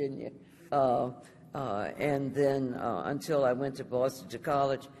 Southern Virginia, and then until I went to Boston to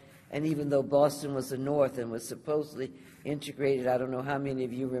college. And even though Boston was the North and was supposedly integrated, I don't know how many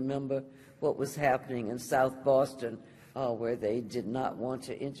of you remember what was happening in South Boston, where they did not want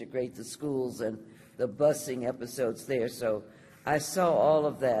to integrate the schools and the busing episodes there. So I saw all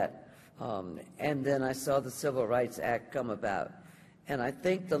of that, and then I saw the Civil Rights Act come about. And I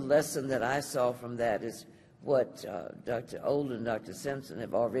think the lesson that I saw from that is what Dr. Olden and Dr. Simpson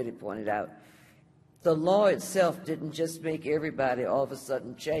have already pointed out. The law itself didn't just make everybody all of a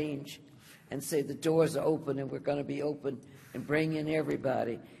sudden change and say the doors are open and we're going to be open and bring in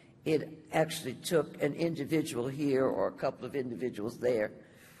everybody. It actually took an individual here or a couple of individuals there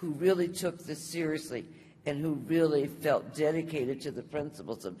who really took this seriously and who really felt dedicated to the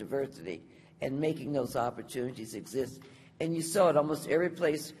principles of diversity and making those opportunities exist. And you saw it almost every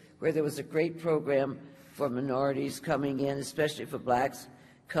place where there was a great program for minorities coming in, especially for blacks,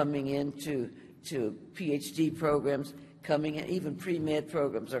 coming into Ph.D. programs, coming in, even pre-med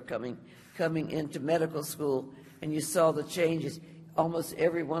programs are coming into medical school, and you saw the changes. Almost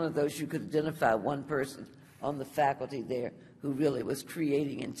every one of those you could identify one person on the faculty there who really was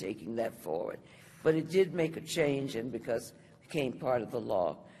creating and taking that forward. But it did make a change, and because it became part of the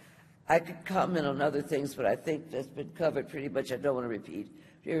law. I could comment on other things, but I think that's been covered pretty much. I don't want to repeat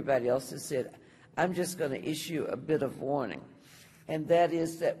what everybody else has said. I'm just going to issue a bit of warning, and that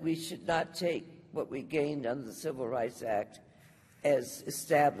is that we should not take what we gained under the Civil Rights Act as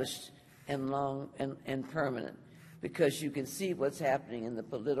established and long and permanent, because you can see what's happening in the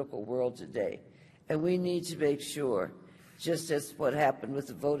political world today. And we need to make sure, just as what happened with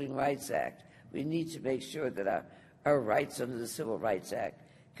the Voting Rights Act, we need to make sure that our rights under the Civil Rights Act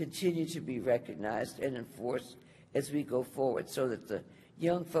continue to be recognized and enforced as we go forward, so that the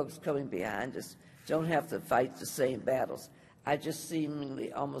young folks coming behind us don't have to fight the same battles. I just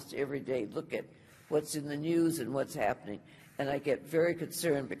seemingly almost every day look at what's in the news and what's happening, and I get very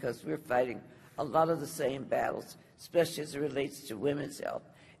concerned because we're fighting a lot of the same battles, especially as it relates to women's health,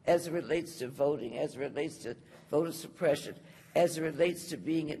 as it relates to voting, as it relates to voter suppression, as it relates to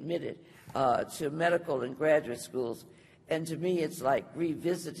being admitted to medical and graduate schools. And to me, it's like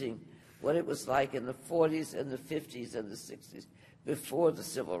revisiting what it was like in the 40s and the 50s and the 60s before the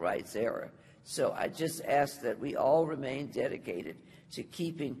Civil Rights era. So I just ask that we all remain dedicated to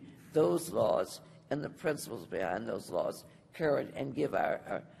keeping those laws and the principles behind those laws current, and give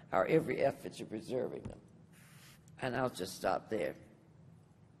our every effort to preserving them. And I'll just stop there.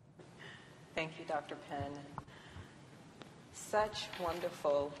 Thank you, Dr. Pinn. Such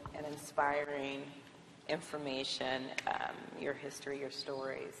wonderful and inspiring information, your history, your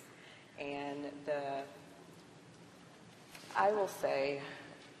stories, and I will say,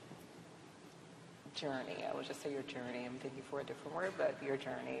 journey. I would just say your journey. I'm thinking for a different word, but your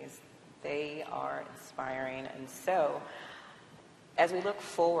journeys. They are inspiring. And so, as we look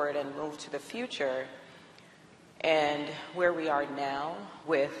forward and move to the future and where we are now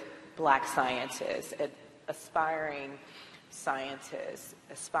with Black scientists, aspiring scientists,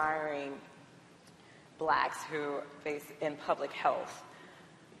 aspiring Blacks who face in public health,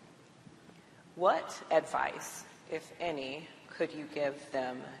 what advice, if any, could you give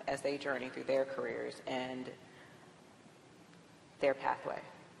them as they journey through their careers and their pathway?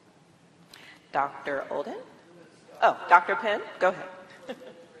 Dr. Olden? Oh, Dr. Pinn? Go ahead.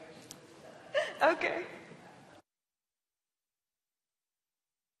 Okay.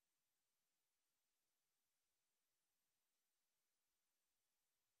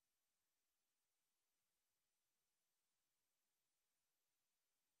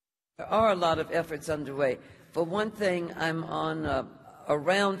 There are a lot of efforts underway. For one thing, I'm on a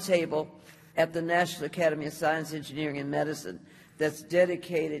round table at the National Academy of Science, Engineering, and Medicine that's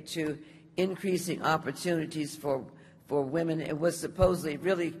dedicated to increasing opportunities for women. It was supposedly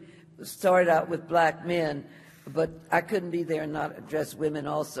really started out with black men, but I couldn't be there and not address women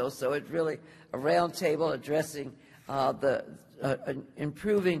also. So it's really a round table addressing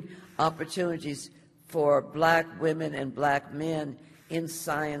improving opportunities for black women and black men in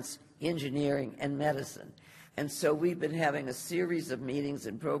science, engineering, and medicine. And so we've been having a series of meetings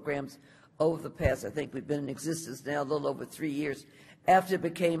and programs over the past, I think we've been in existence now a little over 3 years, after it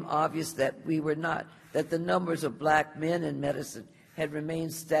became obvious that that the numbers of black men in medicine had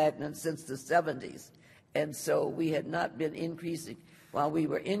remained stagnant since the 70s. And so we had not been increasing. While we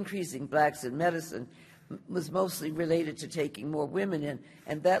were increasing blacks in medicine, was mostly related to taking more women in,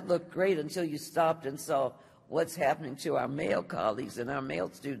 and that looked great until you stopped and saw what's happening to our male colleagues and our male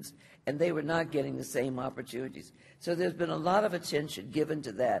students, and they were not getting the same opportunities. So there's been a lot of attention given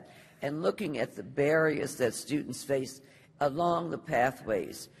to that and looking at the barriers that students face along the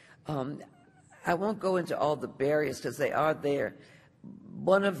pathways. I won't go into all the barriers because they are there.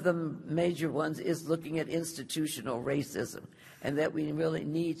 One of the major ones is looking at institutional racism, and that we really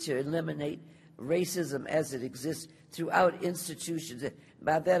need to eliminate racism as it exists throughout institutions.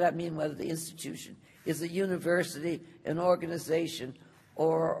 By that I mean whether the institution is a university, an organization,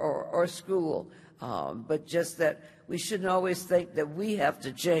 or school, but just that we shouldn't always think that we have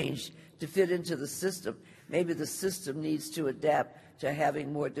to change to fit into the system. Maybe the system needs to adapt to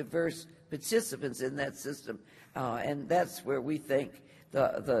having more diverse participants in that system, and that's where we think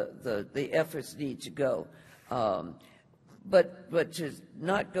the efforts need to go. But to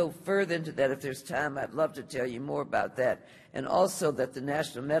not go further into that, if there's time, I'd love to tell you more about that. And also that the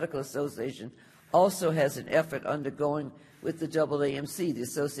National Medical Association also has an effort undergoing with the AAMC, the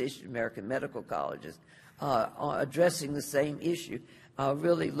Association of American Medical Colleges, addressing the same issue,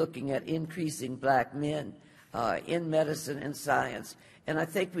 really looking at increasing black men in medicine and science. And I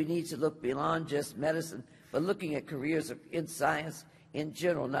think we need to look beyond just medicine, but looking at careers in science in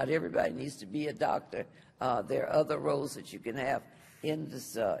general. Not everybody needs to be a doctor. There are other roles that you can have in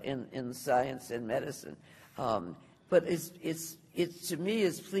this, in science and medicine. But it's to me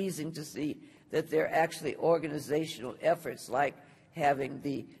is pleasing to see that there are actually organizational efforts like having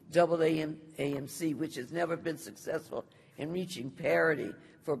the AAMC, which has never been successful in reaching parity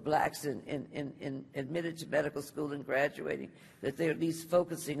for blacks in admitted to medical school and graduating, that they're at least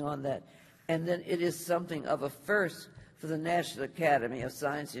focusing on that. And then it is something of a first for the National Academy of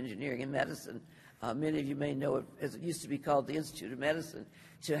Science, Engineering, and Medicine. Many of you may know it, as it used to be called the Institute of Medicine,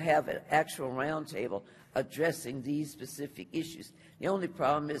 to have an actual roundtable addressing these specific issues. The only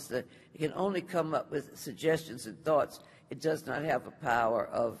problem is that it can only come up with suggestions and thoughts. It does not have a power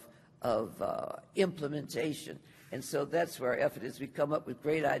of implementation. And so that's where our effort is. We come up with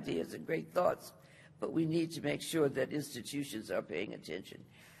great ideas and great thoughts, but we need to make sure that institutions are paying attention.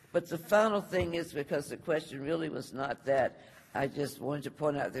 But the final thing is, because the question really was not that, I just wanted to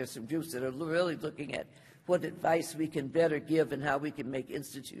point out there's some groups that are really looking at what advice we can better give and how we can make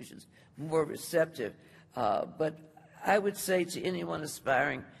institutions more receptive. But I would say to anyone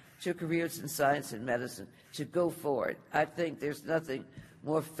aspiring to careers in science and medicine to go for it. I think there's nothing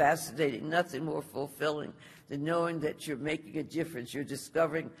more fascinating, nothing more fulfilling than knowing that you're making a difference. You're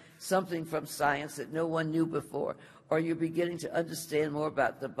discovering something from science that no one knew before, or you're beginning to understand more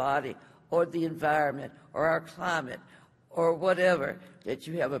about the body or the environment or our climate or whatever, that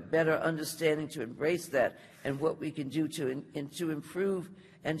you have a better understanding to embrace that and what we can do to improve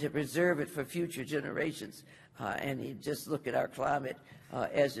and to preserve it for future generations. And you just look at our climate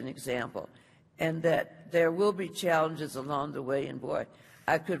as an example. And that there will be challenges along the way, and boy,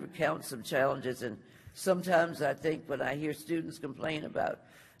 I could recount some challenges, and sometimes I think when I hear students complain about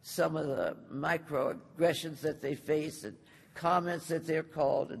some of the microaggressions that they face and comments that they're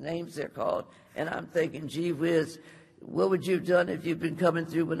called and names they're called, and I'm thinking, gee whiz, what would you have done if you'd been coming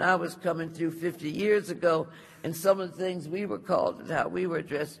through when I was coming through 50 years ago, and some of the things we were called and how we were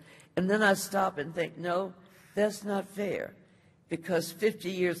addressed? And then I stop and think, no, that's not fair. Because 50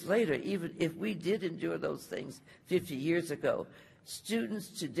 years later, even if we did endure those things 50 years ago, students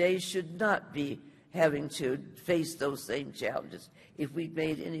today should not be having to face those same challenges if we've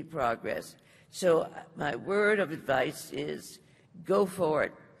made any progress. So my word of advice is go for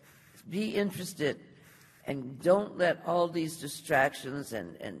it, be interested, and don't let all these distractions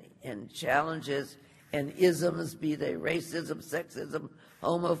and challenges and isms, be they racism, sexism,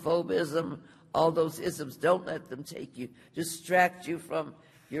 homophobism, all those isms, don't let them distract you from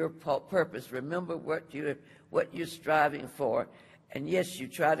your purpose. Remember what you're striving for, And yes, you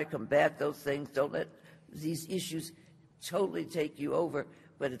try to combat those things. Don't let these issues totally take you over,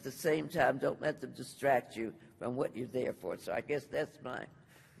 but at the same time, don't let them distract you from what you're there for. So I guess that's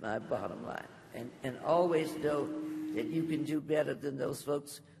my bottom line. And always know that you can do better than those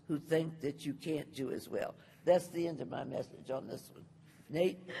folks who think that you can't do as well. That's the end of my message on this one.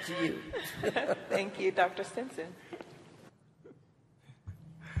 Nate, to you. Thank you, Dr. Stinson.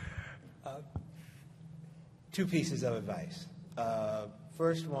 Two pieces of advice.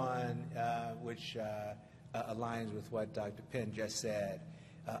 First one, which aligns with what Dr. Pinn just said,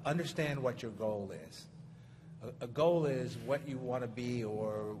 understand what your goal is. A goal is what you want to be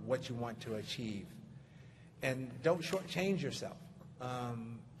or what you want to achieve. And don't shortchange yourself.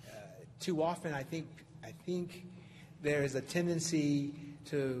 Too often, I think there is a tendency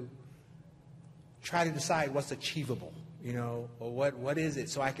to try to decide what's achievable, or what is it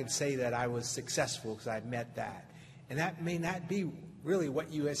so I can say that I was successful because I met that. And that may not be really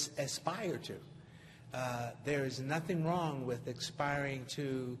what you aspire to. There is nothing wrong with aspiring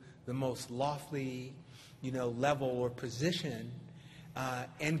to the most lofty, level or position,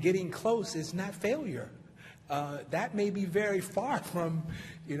 and getting close is not failure. That may be very far from,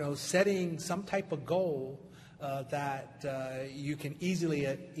 setting some type of goal that you can easily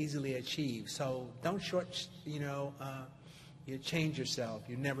achieve. So don't you change yourself.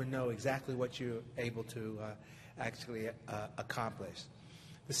 You never know exactly what you're able to actually accomplish.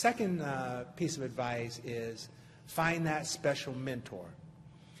 The second piece of advice is find that special mentor,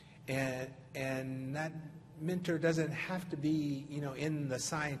 and that mentor doesn't have to be in the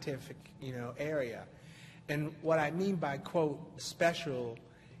scientific area. And what I mean by quote special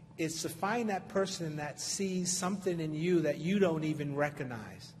is to find that person that sees something in you that you don't even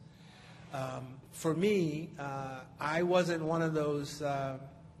recognize. For me, I wasn't one of those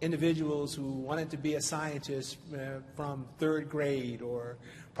individuals who wanted to be a scientist from third grade or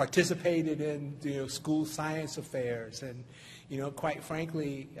participated in school science affairs. And quite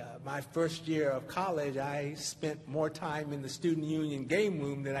frankly, my first year of college, I spent more time in the student union game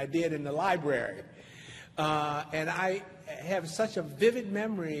room than I did in the library. And I have such a vivid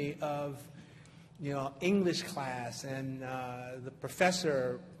memory of, English class and the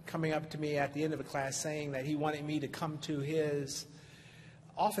professor coming up to me at the end of a class saying that he wanted me to come to his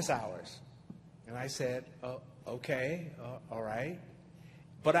office hours. And I said, oh, okay, all right.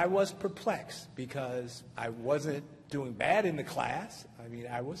 But I was perplexed because I wasn't doing bad in the class. I mean,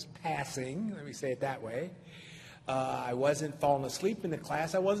 I was passing, let me say it that way. I wasn't falling asleep in the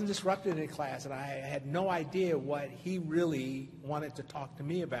class. I wasn't disrupted in the class, and I had no idea what he really wanted to talk to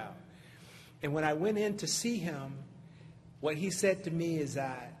me about. And when I went in to see him, what he said to me is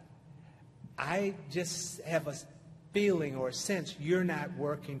that I just have a feeling or a sense you're not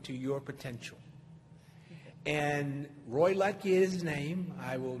working to your potential. And Roy Lutke is his name.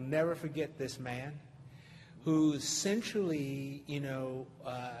 I will never forget this man, who essentially,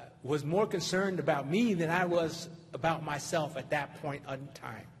 was more concerned about me than I was about myself at that point in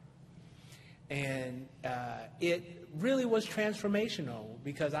time. And it really was transformational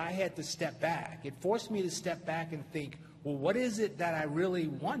because I had to step back. It forced me to step back and think, well, what is it that I really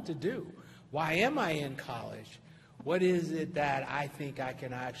want to do? Why am I in college? What is it that I think I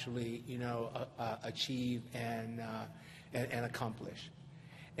can actually, achieve and accomplish?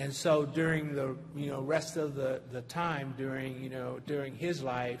 And so during the rest of the time during his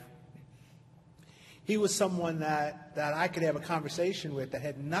life, he was someone that I could have a conversation with that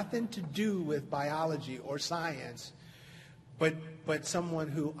had nothing to do with biology or science, but someone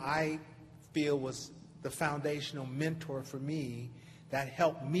who I feel was the foundational mentor for me that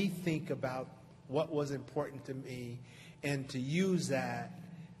helped me think about what was important to me and to use that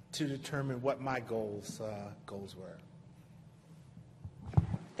to determine what my goals were.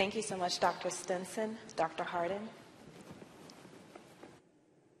 Thank you so much, Dr. Stinson. Dr. Harden.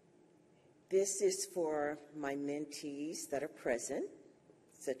 This is for my mentees that are present,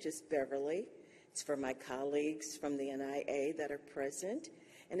 such as Beverly. It's for my colleagues from the NIH that are present.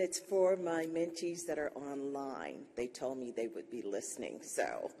 And it's for my mentees that are online. They told me they would be listening,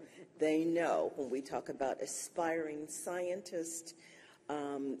 so they know when we talk about aspiring scientists,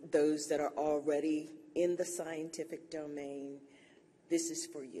 those that are already in the scientific domain, this is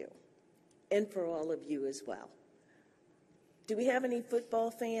for you and for all of you as well. Do we have any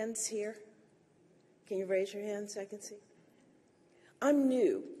football fans here? Can you raise your hand so I can see? I'm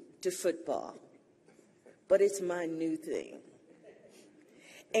new to football, but it's my new thing.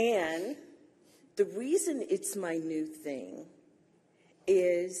 And the reason it's my new thing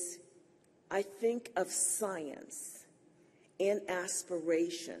is I think of science and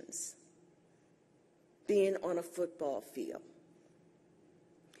aspirations being on a football field.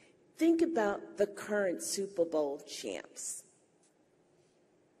 Think about the current Super Bowl champs.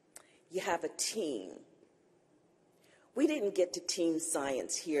 You have a team. We didn't get to team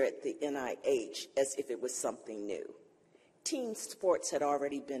science here at the NIH as if it was something new. Team sports had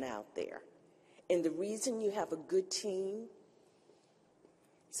already been out there. And the reason you have a good team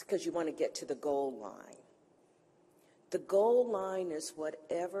is because you want to get to the goal line. The goal line is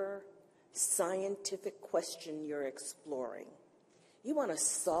whatever scientific question you're exploring. You want to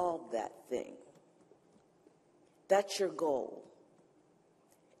solve that thing. That's your goal.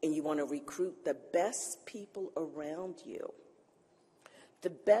 And you want to recruit the best people around you, the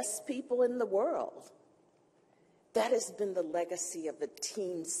best people in the world. That has been the legacy of the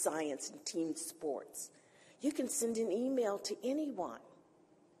team science and team sports. You can send an email to anyone.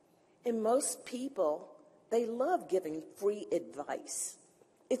 And most people, they love giving free advice.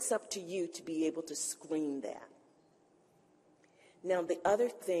 It's up to you to be able to screen that. Now, the other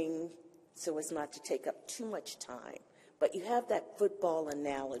thing, so as not to take up too much time, but you have that football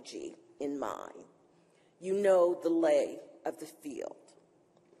analogy in mind. You know the lay of the field.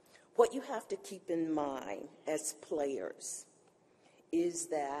 What you have to keep in mind as players is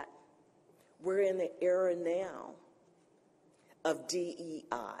that we're in the era now of DEI,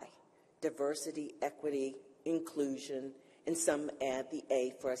 diversity, equity, inclusion, and some add the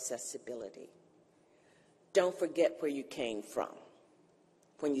A for accessibility. Don't forget where you came from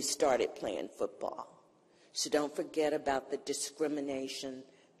when you started playing football. So don't forget about the discrimination,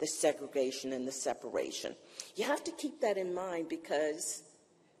 the segregation, and the separation. You have to keep that in mind because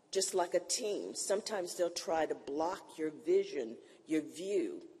just like a team, sometimes they'll try to block your vision, your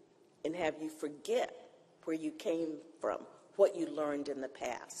view, and have you forget where you came from, what you learned in the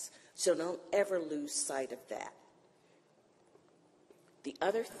past. So don't ever lose sight of that. The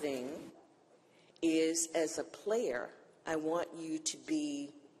other thing is, as a player, I want you to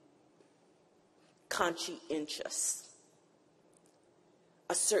be conscientious,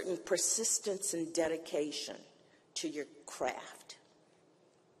 a certain persistence and dedication to your craft.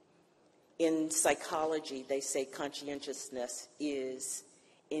 In psychology, they say conscientiousness is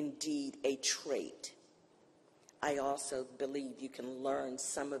indeed a trait. I also believe you can learn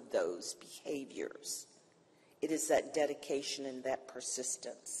some of those behaviors. It is that dedication and that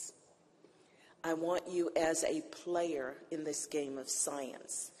persistence. I want you as a player in this game of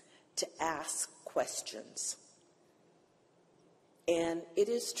science to ask questions. And it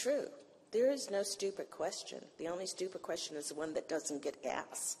is true. There is no stupid question. The only stupid question is the one that doesn't get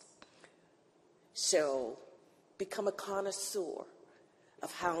asked. So become a connoisseur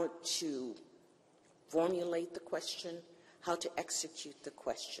of how to formulate the question, how to execute the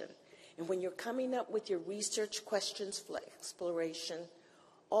question. And when you're coming up with your research questions for exploration,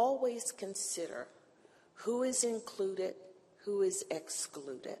 always consider who is included, who is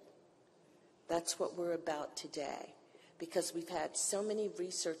excluded. That's what we're about today, because we've had so many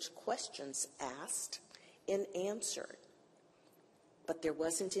research questions asked and answered. But there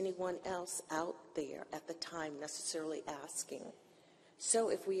wasn't anyone else out there at the time necessarily asking. So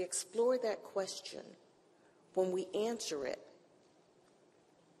if we explore that question, when we answer it,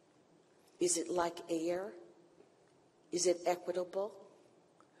 is it like air? Is it equitable?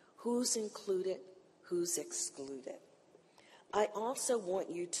 Who's included? Who's excluded? I also want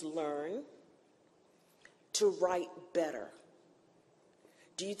you to learn to write better.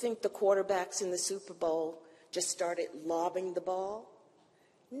 Do you think the quarterbacks in the Super Bowl just started lobbing the ball?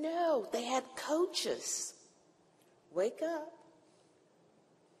 No, they had coaches. Wake up.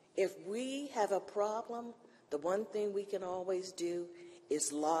 If we have a problem, the one thing we can always do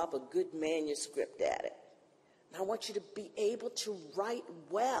is lob a good manuscript at it. And I want you to be able to write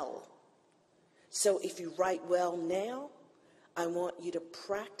well. So if you write well now, I want you to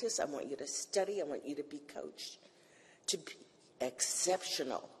practice, I want you to study, I want you to be coached to be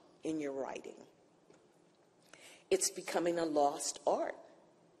exceptional in your writing. It's becoming a lost art.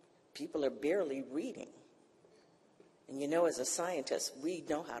 People are barely reading. And you know, as a scientist, we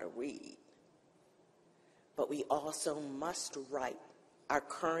know how to read. But we also must write. Our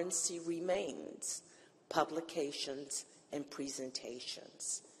currency remains publications and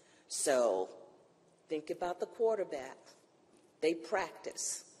presentations. So think about the quarterback. They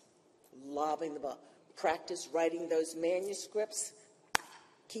practice lobbing the ball, practice writing those manuscripts,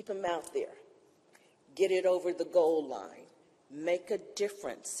 keep them out there, get it over the goal line, make a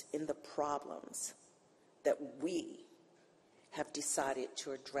difference in the problems that we have decided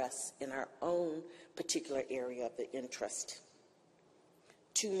to address in our own particular area of the interest.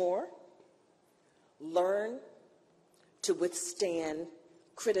 2 more, learn to withstand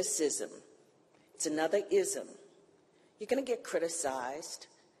criticism. It's another ism. You're going to get criticized.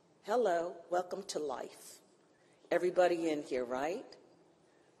 Hello, welcome to life. Everybody in here, right?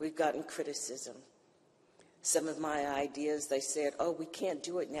 We've gotten criticism. Some of my ideas, they said, oh, we can't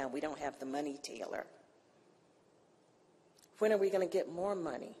do it now. We don't have the money, Taylor. When are we going to get more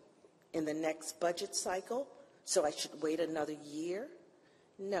money? In the next budget cycle? So I should wait another year?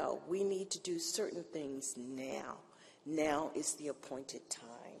 No, we need to do certain things now. Now is the appointed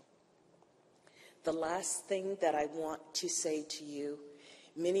time. The last thing that I want to say to you,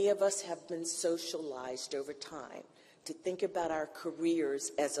 many of us have been socialized over time to think about our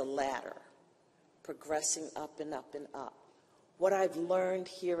careers as a ladder, progressing up and up and up. What I've learned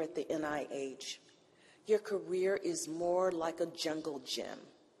here at the NIH, your career is more like a jungle gym.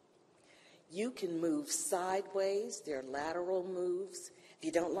 You can move sideways, there are lateral moves. If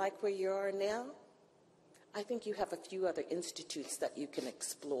you don't like where you are now, I think you have a few other institutes that you can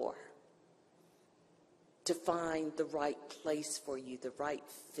explore to find the right place for you, the right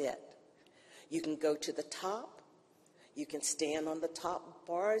fit. You can go to the top, you can stand on the top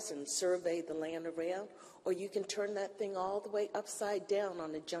bars and survey the land around, or you can turn that thing all the way upside down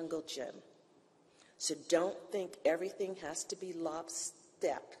on a jungle gym. So don't think everything has to be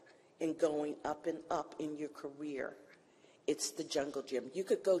lockstep in going up and up in your career. It's the jungle gym. You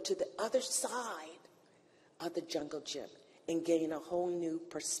could go to the other side of the jungle gym and gain a whole new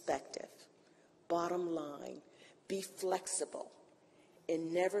perspective. Bottom line, be flexible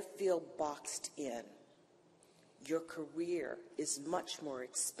and never feel boxed in. Your career is much more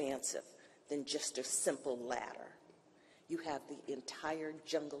expansive than just a simple ladder. You have the entire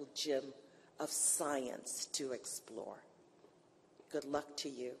jungle gym of science to explore. Good luck to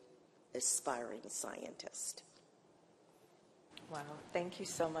you, aspiring scientist. Wow, thank you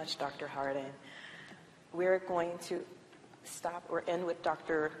so much, Dr. Harden. We're going to stop or end with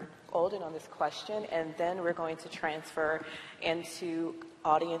Dr. Olden on this question, and then we're going to transfer into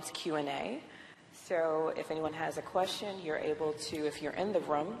audience Q&A. So if anyone has a question, you're able to, if you're in the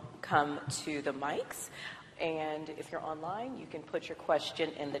room, come to the mics. And if you're online, you can put your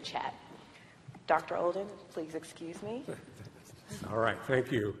question in the chat. Dr. Olden, please excuse me. All right,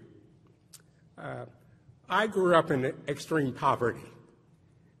 thank you. I grew up in extreme poverty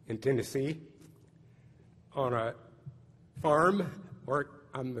in Tennessee on a farm where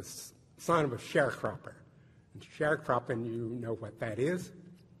I'm the son of a sharecropper. And sharecropping, you know what that is.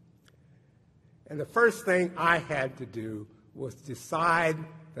 And the first thing I had to do was decide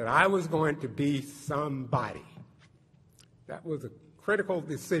that I was going to be somebody. That was a critical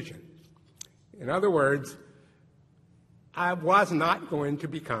decision. In other words, I was not going to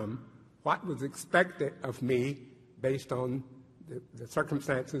become what was expected of me based on the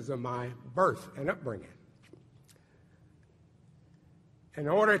circumstances of my birth and upbringing. In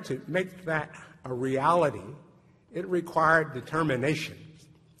order to make that a reality, it required determination.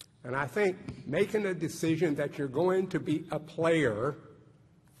 And I think making a decision that you're going to be a player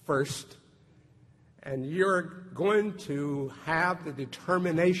first, and you're going to have the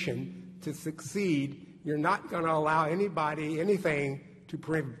determination to succeed, you're not going to allow anybody, anything, to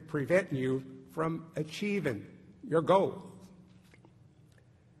prevent you from achieving your goals.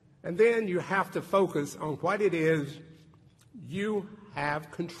 And then you have to focus on what it is you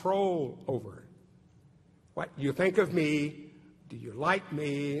have control over. What you think of me, do you like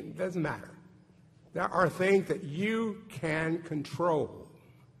me, it doesn't matter. There are things that you can control.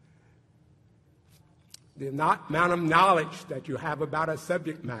 The amount of knowledge that you have about a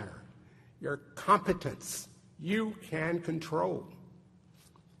subject matter, your competence, you can control.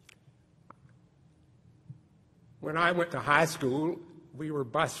 When I went to high school, we were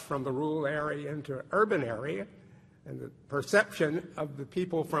bused from the rural area into an urban area, and the perception of the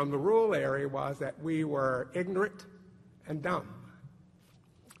people from the rural area was that we were ignorant and dumb.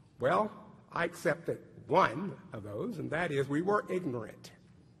 Well, I accepted one of those, and that is we were ignorant.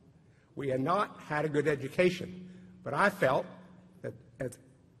 We had not had a good education, but I felt that as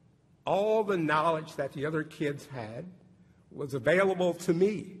all the knowledge that the other kids had was available to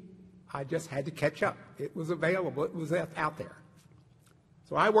me. I just had to catch up. It was available. It was out there.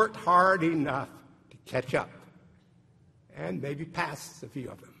 So I worked hard enough to catch up and maybe pass a few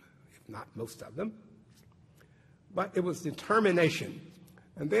of them, if not most of them. But it was determination.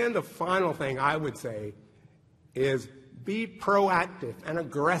 And then the final thing I would say is be proactive and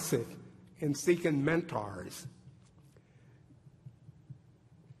aggressive in seeking mentors.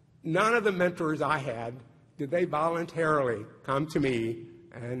 None of the mentors I had did they voluntarily come to me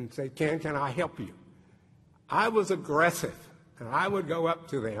and say, Ken, can I help you? I was aggressive, and I would go up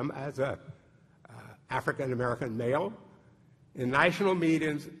to them as a African-American male in national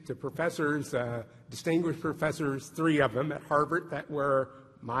meetings to professors, distinguished professors, 3 of them at Harvard that were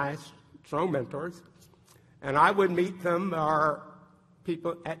my strong mentors, and I would meet them or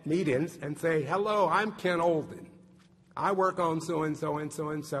people at meetings and say, hello, I'm Ken Olden. I work on so-and-so and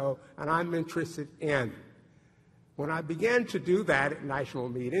so-and-so, and I'm interested in. When I began to do that at national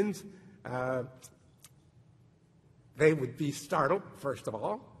meetings, they would be startled, first of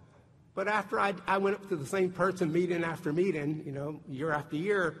all. But after I went up to the same person meeting after meeting, year after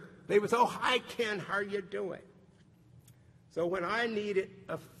year, they would say, oh, hi, Ken, how are you doing? So when I needed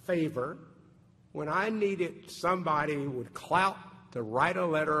a favor, when I needed somebody with clout to write a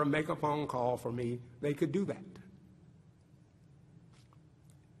letter or make a phone call for me, they could do that.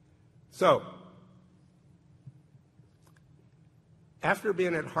 So, after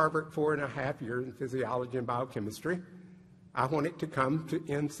being at Harvard 4.5 years in physiology and biochemistry, I wanted to come to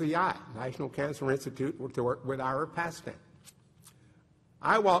NCI, National Cancer Institute, to work with Ira Pastan.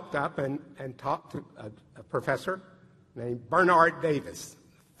 I walked up and talked to a professor named Bernard Davis,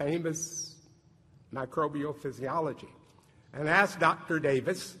 famous microbial physiology, and asked Dr.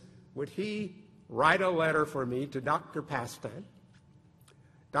 Davis, would he write a letter for me to Dr. Pastan?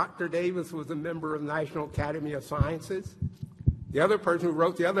 Dr. Davis was a member of the National Academy of Sciences. The other person who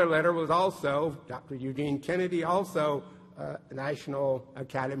wrote the other letter was also Dr. Eugene Kennedy, also a National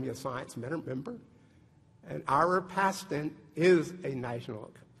Academy of Science member. And Ira Pastan is a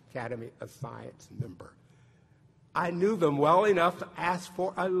National Academy of Science member. I knew them well enough to ask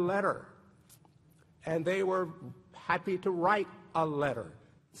for a letter. And they were happy to write a letter,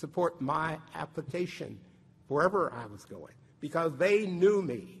 support my application wherever I was going, because they knew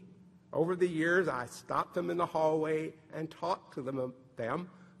me. Over the years, I stopped them in the hallway and talked to them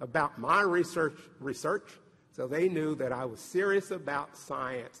about my research, so they knew that I was serious about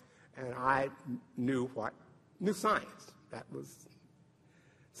science, and I knew science. That was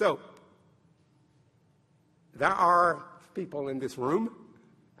so. There are people in this room,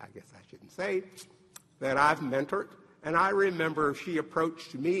 I guess I shouldn't say, that I've mentored, and I remember she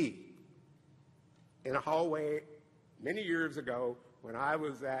approached me in a hallway many years ago when I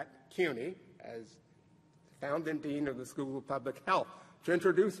was at CUNY as founding dean of the School of Public Health to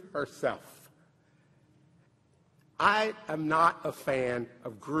introduce herself. I am not a fan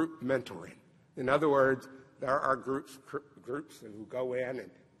of group mentoring. In other words, there are groups who go in and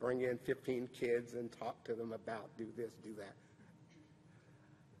bring in 15 kids and talk to them about do this, do that.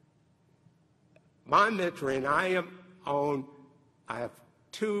 My mentoring, I have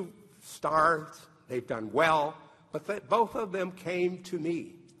 2 stars. They've done well, but both of them came to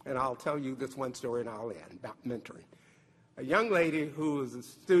me. And I'll tell you this one story and I'll end about mentoring. A young lady who was a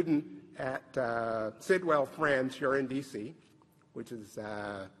student at Sidwell Friends here in D.C., which is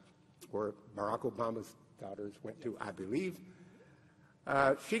where Barack Obama's daughters went to, I believe.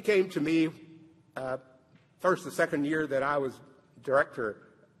 She came to me first the second year that I was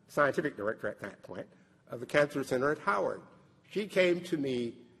scientific director at that point, of the Cancer Center at Howard. She came to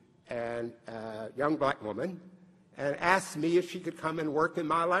me, and a young black woman, and asked me if she could come and work in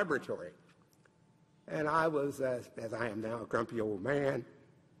my laboratory. And I was, as I am now, a grumpy old man,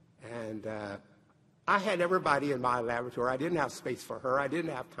 and I had everybody in my laboratory. I didn't have space for her. I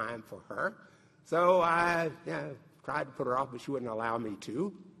didn't have time for her. So I tried to put her off, but she wouldn't allow me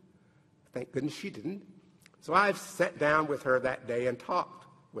to. Thank goodness she didn't. So I sat down with her that day and talked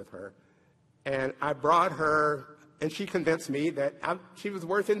with her. And I brought her, and she convinced me that she was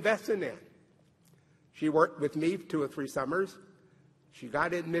worth investing in. She worked with me 2 or 3 summers. She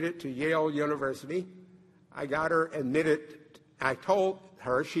got admitted to Yale University. I got her admitted. I told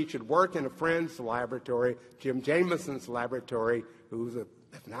her she should work in a friend's laboratory, Jim Jameson's laboratory, who's if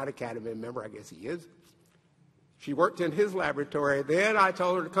not Academy member, I guess he is. She worked in his laboratory. Then I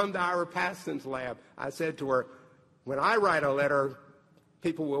told her to come to Ira Pastan's lab. I said to her, when I write a letter,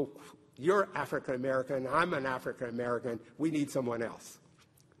 people will, you're African American, I'm an African American, we need someone else.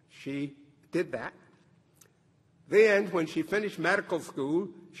 She did that. Then, when she finished medical school,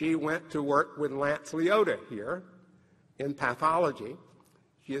 she went to work with Lance Leota here in pathology.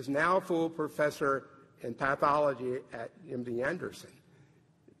 She is now a full professor in pathology at MD Anderson.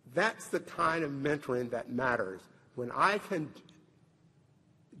 That's the kind of mentoring that matters. When I can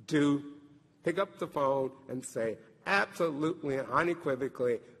pick up the phone and say, absolutely and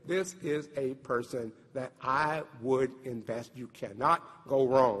unequivocally, this is a person that I would invest. You cannot go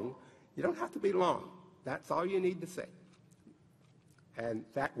wrong. You don't have to be long. That's all you need to say. And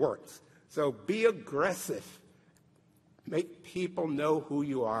that works. So be aggressive. Make people know who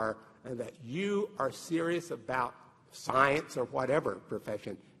you are and that you are serious about science or whatever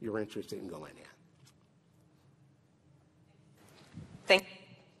profession you're interested in going in.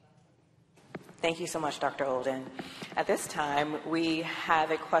 Thank you so much, Dr. Olden. At this time, we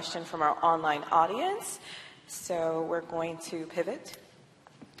have a question from our online audience, so we're going to pivot.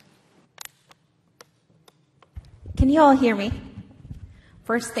 Can you all hear me?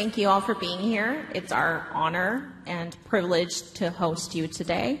 First, thank you all for being here. It's our honor and privilege to host you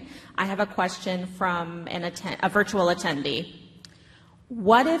today. I have a question from a virtual attendee.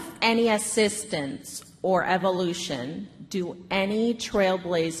 What, if any, assistance or evolution do any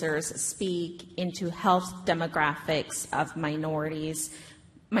trailblazers speak into health demographics of minority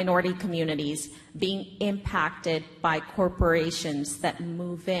communities being impacted by corporations that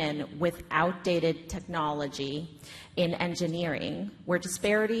move in with outdated technology in engineering, where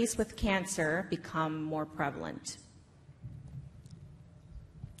disparities with cancer become more prevalent?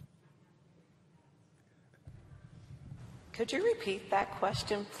 Could you repeat that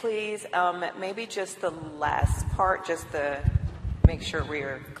question, please? Maybe just the last part, just to make sure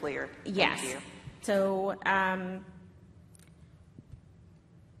we're clear. Yes. Thank you. So I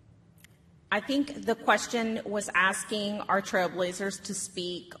think the question was asking our trailblazers to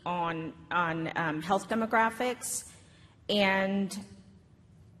speak on health demographics, and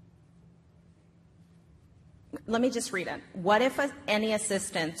let me just read it. What, if any,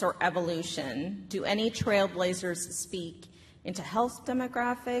 assistance or evolution do any trailblazers speak into health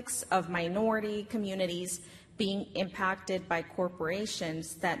demographics of minority communities being impacted by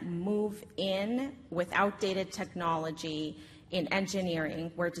corporations that move in with outdated technology in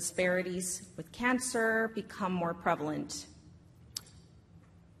engineering, where disparities with cancer become more prevalent?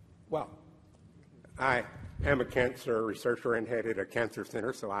 Well, I am a cancer researcher and headed a cancer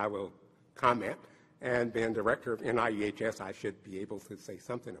center, so I will comment. And being director of NIH, I should be able to say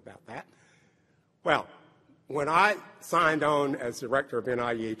something about that. Well, when I signed on as director of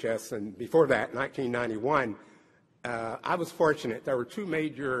NIH, and before that, 1991, I was fortunate. There were two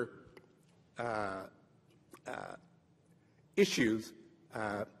major issues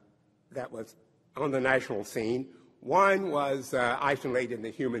that was on the national scene. One was isolating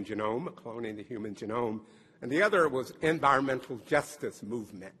the human genome, cloning the human genome, and the other was environmental justice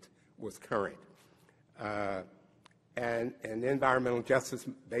movement was current. And environmental justice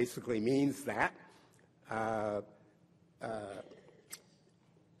basically means that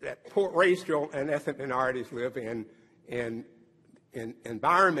racial and ethnic minorities live in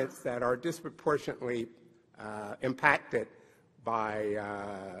environments that are disproportionately impacted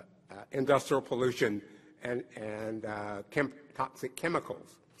by industrial pollution and toxic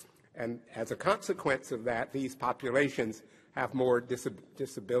chemicals. And as a consequence of that, these populations have more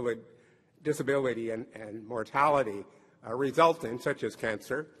disability and mortality resulting, such as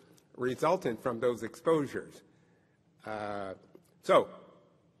cancer, resulting from those exposures. So,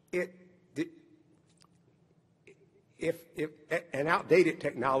 if an outdated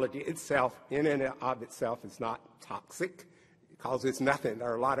technology itself, in and of itself, is not toxic, because it's nothing.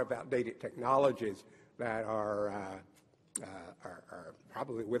 There are a lot of outdated technologies that are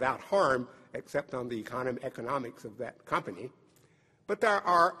probably without harm, except on the economics of that company. But there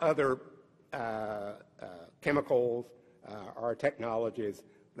are other chemicals or technologies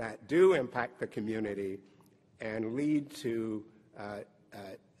that do impact the community and lead to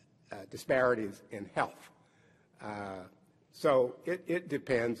disparities in health. So it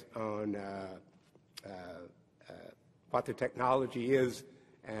depends on what the technology is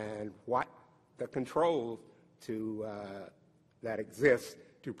and what the controls that exist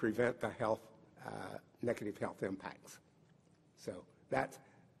to prevent the negative health impacts. So that's,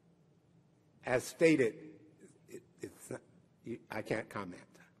 as stated, I can't comment,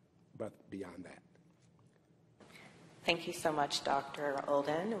 but beyond that. Thank you so much, Dr.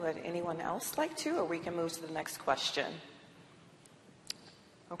 Olden. Would anyone else like to, or we can move to the next question?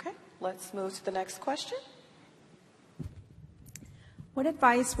 Okay, let's move to the next question. What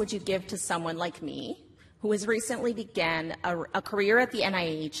advice would you give to someone like me who has recently began a career at the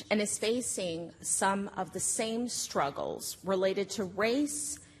NIH and is facing some of the same struggles related to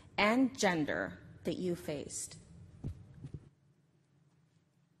race and gender that you faced?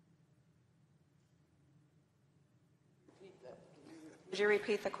 Would you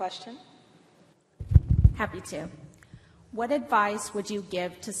repeat the question? Happy to. What advice would you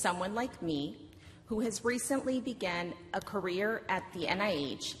give to someone like me who has recently begun a career at the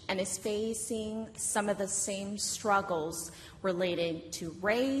NIH and is facing some of the same struggles related to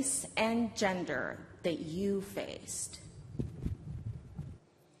race and gender that you faced?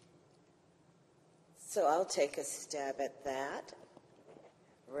 So I'll take a stab at that.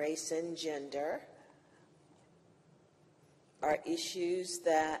 Race and gender are issues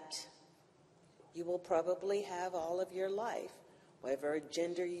that you will probably have all of your life, Whatever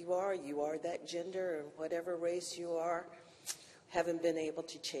gender you are that gender, and whatever race you are, haven't been able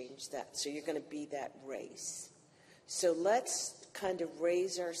to change that. So you're going to be that race. So let's kind of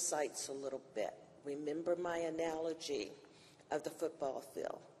raise our sights a little bit. Remember my analogy of the football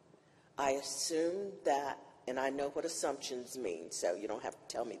field. I assume that, and I know what assumptions mean, so you don't have to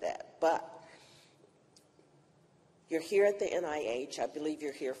tell me that, but you're here at the NIH. I believe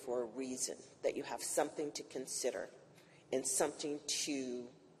you're here for a reason, that you have something to consider and something to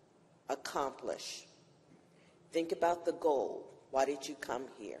accomplish. Think about the goal. Why did you come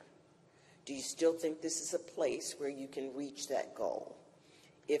here? Do you still think this is a place where you can reach that goal?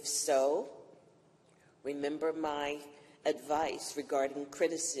 If so, remember my advice regarding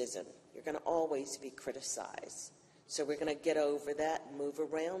criticism. You're going to always be criticized. So we're going to get over that and move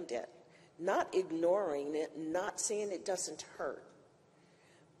around it. Not ignoring it, not saying it doesn't hurt,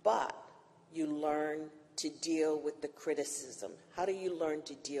 but you learn to deal with the criticism. How do you learn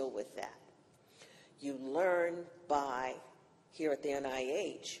to deal with that? You learn by, here at the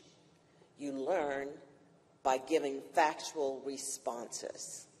NIH, you learn by giving factual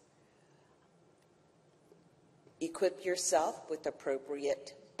responses. Equip yourself with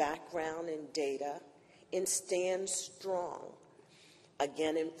appropriate background and data and stand strong.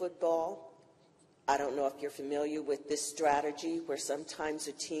 Again, in football, I don't know if you're familiar with this strategy where sometimes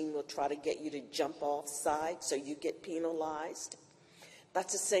a team will try to get you to jump offside so you get penalized.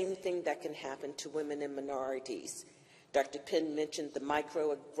 That's the same thing that can happen to women and minorities. Dr. Pinn mentioned the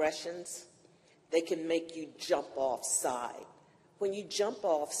microaggressions. They can make you jump offside. When you jump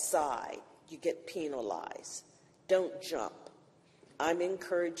offside, you get penalized. Don't jump. I'm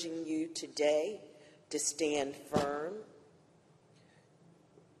encouraging you today to stand firm.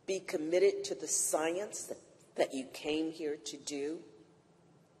 Be committed to the science that you came here to do.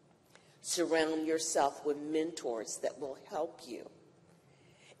 Surround yourself with mentors that will help you.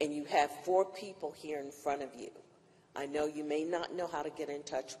 And you have 4 people here in front of you. I know you may not know how to get in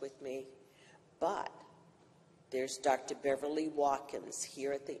touch with me, but there's Dr. Beverly Watkins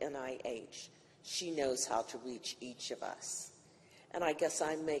here at the NIH. She knows how to reach each of us. And I guess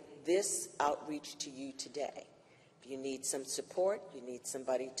I make this outreach to you today. If you need some support, you need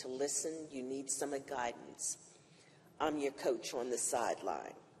somebody to listen, you need some guidance, I'm your coach on the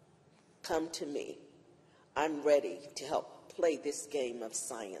sideline. Come to me. I'm ready to help play this game of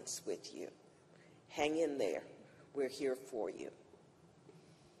science with you. Hang in there. We're here for you.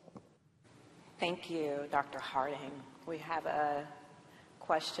 Thank you, Dr. Harding. We have a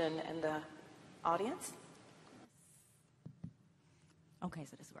question in the audience. Okay,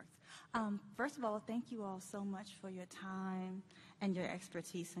 so this works. First of all, thank you all so much for your time and your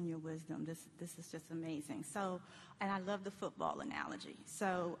expertise and your wisdom. This is just amazing. So, and I love the football analogy.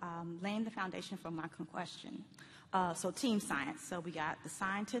 So, laying the foundation for my question. So, team science. So, we got the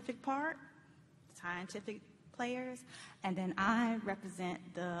scientific part, scientific players, and then I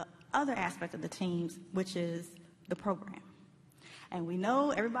represent the other aspect of the teams, which is the program. And we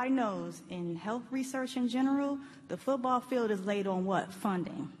know, everybody knows, in health research in general, the football field is laid on what?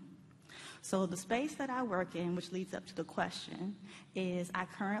 Funding. So the space that I work in, which leads up to the question, is I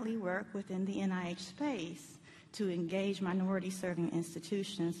currently work within the NIH space to engage minority-serving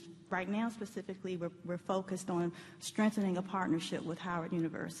institutions. Right now, specifically, we're focused on strengthening a partnership with Howard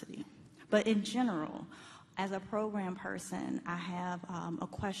University. But in general, as a program person, I have a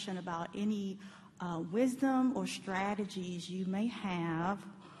question about any wisdom or strategies you may have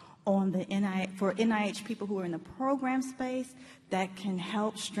on the for NIH people who are in the program space that can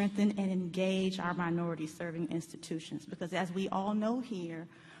help strengthen and engage our minority-serving institutions. Because as we all know here,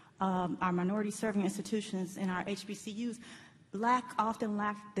 our minority-serving institutions in our HBCUs often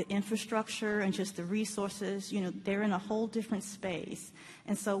lack the infrastructure and just the resources. You know, they're in a whole different space.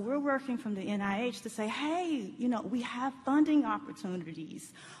 And so we're working from the NIH to say, hey, you know, we have funding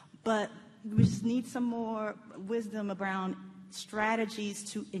opportunities, but we just need some more wisdom around strategies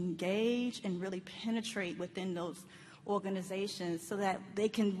to engage and really penetrate within those organizations so that they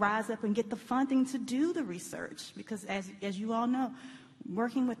can rise up and get the funding to do the research. Because as you all know,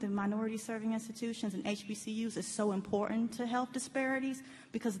 working with the minority-serving institutions and HBCUs is so important to health disparities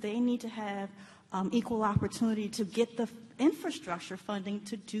because they need to have equal opportunity to get the infrastructure funding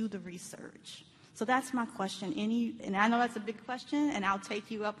to do the research. So that's my question. And I know that's a big question, and I'll take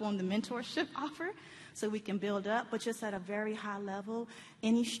you up on the mentorship offer so we can build up, but just at a very high level,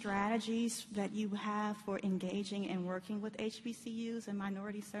 any strategies that you have for engaging and working with HBCUs and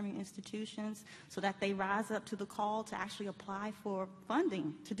minority-serving institutions so that they rise up to the call to actually apply for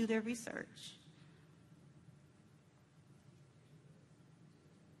funding to do their research?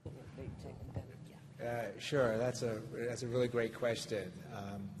 Sure, that's a really great question.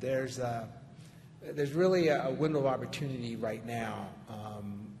 There's really a window of opportunity right now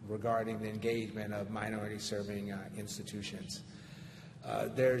regarding the engagement of minority-serving institutions.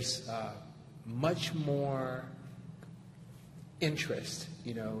 There's much more interest,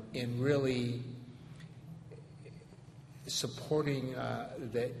 in really supporting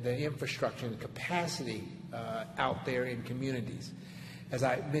the infrastructure and the capacity out there in communities. As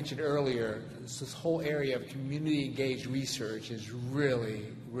I mentioned earlier, this whole area of community-engaged research is really,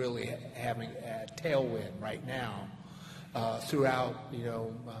 really having a tailwind right now throughout,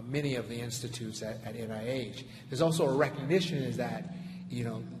 many of the institutes at NIH. There's also a recognition is that,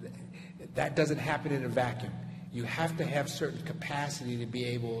 that doesn't happen in a vacuum. You have to have certain capacity to be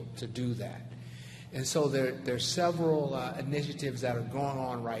able to do that. And so there's several initiatives that are going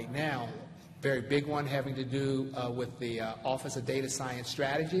on right now. Very big one having to do with the Office of Data Science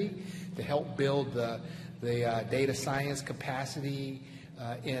Strategy to help build the data science capacity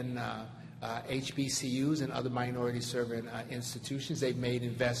in HBCUs and other minority-serving institutions. They've made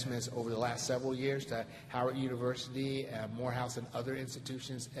investments over the last several years to Howard University, Morehouse, and other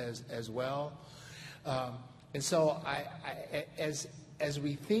institutions as well. And so as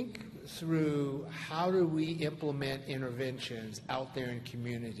we think through how do we implement interventions out there in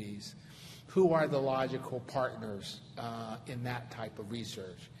communities, who are the logical partners in that type of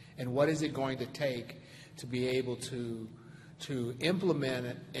research? And what is it going to take to be able to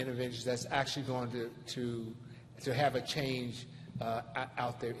implement interventions that's actually going to have a change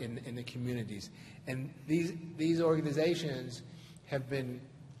out there in the communities? And these organizations have been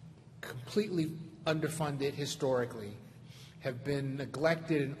completely underfunded historically, have been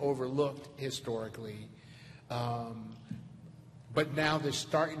neglected and overlooked historically, but now they're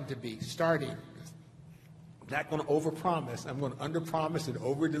starting. I'm not going to overpromise. I'm going to underpromise and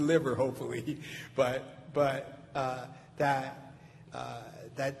overdeliver, hopefully. But that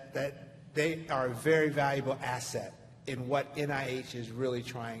they are a very valuable asset in what NIH is really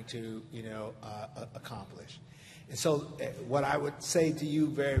trying to accomplish. And so, what I would say to you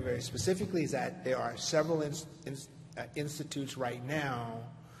very, very specifically is that there are several institutes right now,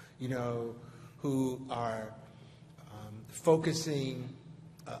 who are focusing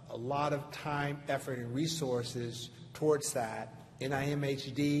a lot of time, effort, and resources towards that.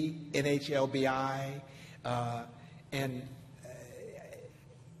 NIMHD, NHLBI, and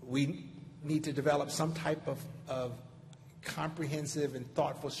we need to develop some type of comprehensive and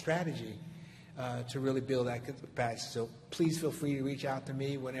thoughtful strategy to really build that capacity. So please feel free to reach out to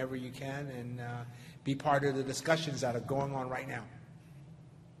me whenever you can and be part of the discussions that are going on right now.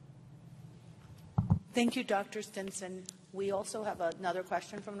 Thank you, Dr. Stinson. We also have another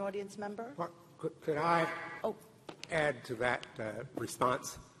question from an audience member. Well, could I add to that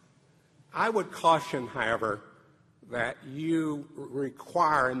response? I would caution, however, that you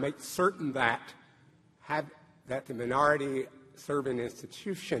require and make certain that the minority-serving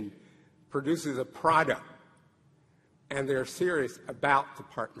institution produces a product and they're serious about the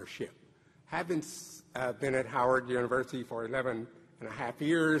partnership. Having been at Howard University for 11 and a half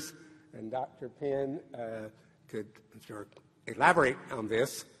years, and Dr. Pinn could, I'm sure, elaborate on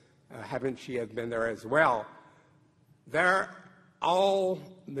this, she has been there as well. All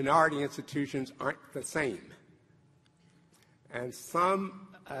minority institutions aren't the same. And some,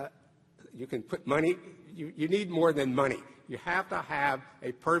 you can put money, you need more than money. You have to have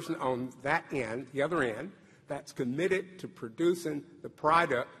a person on that end, the other end, that's committed to producing the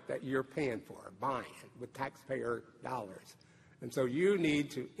product that you're paying for, buying with taxpayer dollars. And so you need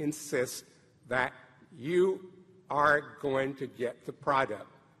to insist that you are going to get the product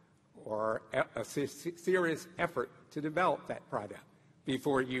or a serious effort to develop that product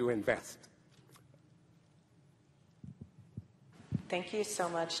before you invest. Thank you so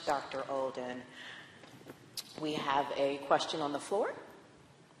much, Dr. Olden. We have a question on the floor.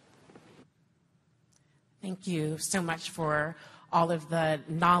 Thank you so much for all of the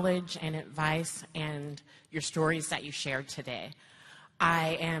knowledge and advice and your stories that you shared today.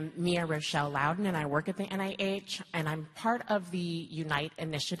 I am Mia Rochelle Loudon, and I work at the NIH, and I'm part of the Unite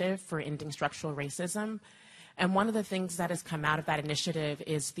initiative for ending structural racism. And one of the things that has come out of that initiative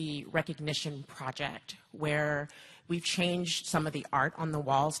is the Recognition Project, where we've changed some of the art on the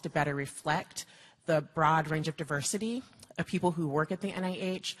walls to better reflect the broad range of diversity of people who work at the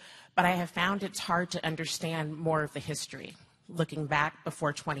NIH, but I have found it's hard to understand more of the history. Looking back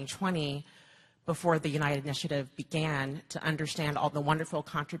before 2020, before the United Initiative began, to understand all the wonderful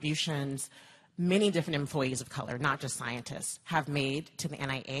contributions many different employees of color, not just scientists, have made to the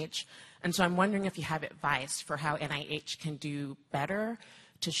NIH. And so I'm wondering if you have advice for how NIH can do better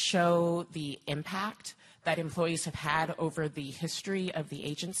to show the impact that employees have had over the history of the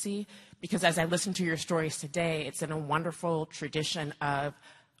agency, because as I listen to your stories today, it's in a wonderful tradition of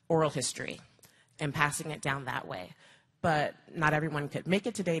oral history and passing it down that way. But not everyone could make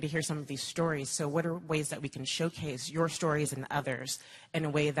it today to hear some of these stories. So what are ways that we can showcase your stories and others in a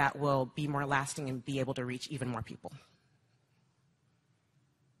way that will be more lasting and be able to reach even more people?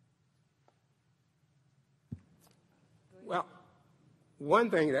 Well, one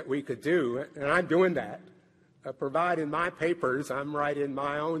thing that we could do, and I'm doing that, provide in my papers, I'm writing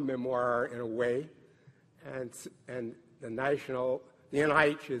my own memoir in a way, and the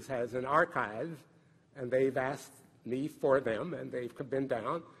NIH has an archive, and they've asked me for them, and they've been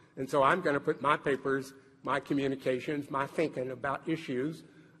down. And so I'm going to put my papers, my communications, my thinking about issues,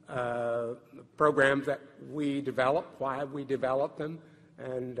 programs that we develop, why we develop them,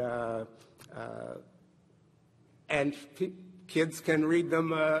 and kids can read them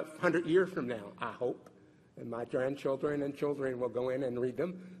 100 years from now, I hope. And my grandchildren and children will go in and read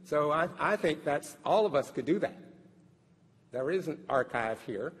them. So I think that's, all of us could do that. There is an archive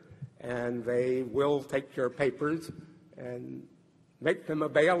here, and they will take your papers and make them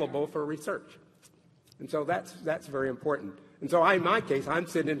available for research. And so that's very important. And so in my case, I'm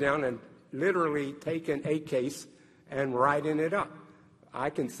sitting down and literally taking a case and writing it up. I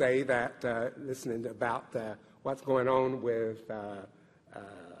can say that, listening about what's going on with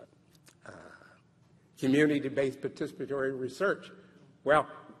community-based participatory research. Well,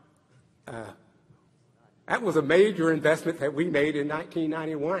 that was a major investment that we made in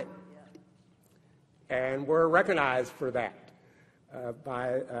 1991. And we're recognized for that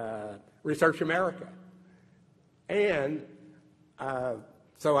by Research America. And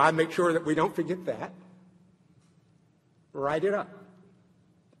so I make sure that we don't forget that. Write it up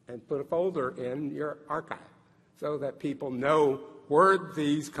and put a folder in your archive so that people know where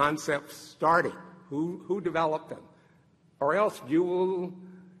these concepts started. Who developed them? Or else you will,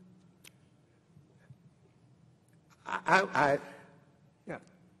 yeah.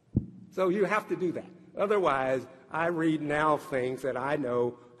 So you have to do that. Otherwise, I read now things that I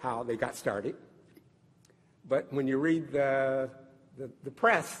know how they got started. But when you read the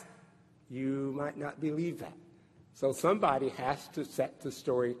press, you might not believe that. So somebody has to set the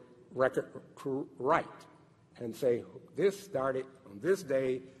story record right and say, this started on this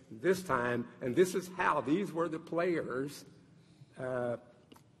day, this time, and this is how. These were the players, and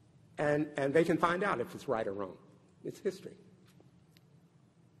they can find out if it's right or wrong. It's history.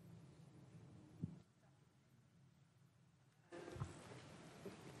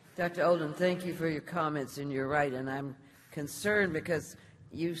 Dr. Olden, thank you for your comments, and you're right, and I'm concerned because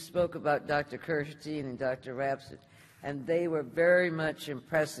you spoke about Dr. Kirstein and Dr. Rapsett, and they were very much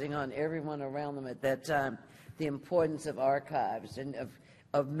impressing on everyone around them at that time the importance of archives and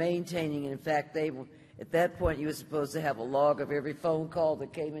of maintaining. In fact, they were, at that point, you were supposed to have a log of every phone call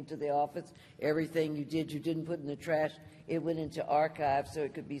that came into the office, everything you didn't put in the trash. It went into archives so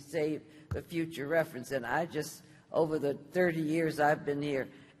it could be saved for future reference. And I just, over the 30 years I've been here,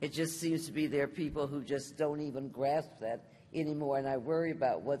 it just seems to be there are people who just don't even grasp that anymore, and I worry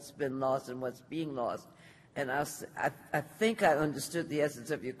about what's been lost and what's being lost. And I think I understood the essence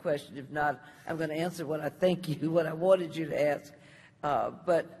of your question. If not, I'm going to answer what I wanted you to ask.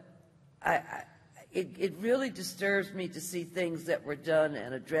 But it really disturbs me to see things that were done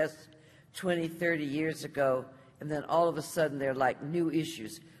and addressed 20, 30 years ago, and then all of a sudden they're like new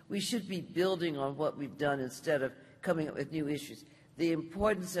issues. We should be building on what we've done instead of coming up with new issues. The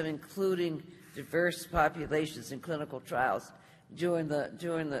importance of including diverse populations in clinical trials during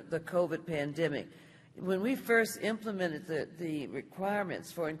the COVID pandemic. When we first implemented the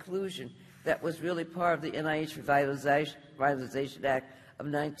requirements for inclusion, that was really part of the NIH Revitalization Act of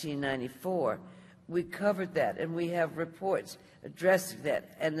 1994. We covered that, and we have reports addressing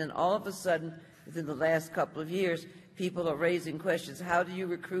that. And then all of a sudden, within the last couple of years, people are raising questions. How do you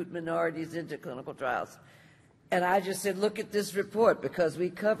recruit minorities into clinical trials? And I just said, look at this report, because we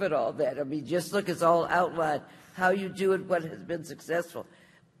covered all that. I mean, just look, it's all outlined, how you do it, what has been successful.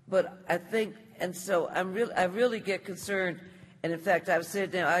 But I think, and so I really get concerned, and in fact, I've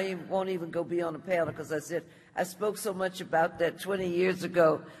said now, I won't even go be on a panel, because I said, I spoke so much about that 20 years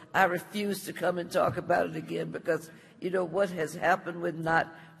ago, I refuse to come and talk about it again, because, you know, what has happened with not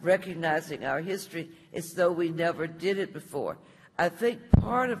recognizing our history, it's though we never did it before. I think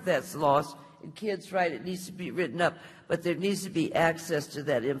part of that's lost. And kids, right, it needs to be written up, but there needs to be access to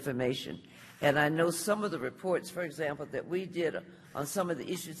that information. And I know some of the reports, for example, that we did on some of the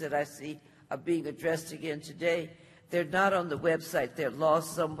issues that I see are being addressed again today. They're not on the website. They're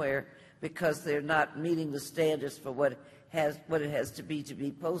lost somewhere because they're not meeting the standards for what what it has to be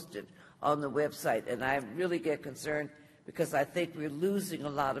posted on the website. And I really get concerned because I think we're losing a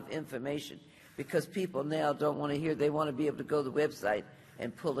lot of information because people now don't want to hear, they want to be able to go to the website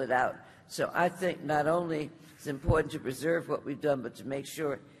and pull it out. So I think not only it's important to preserve what we've done, but to make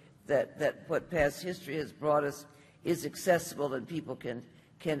sure that what past history has brought us is accessible and people can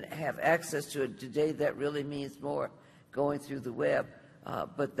have access to it. Today that really means more going through the web,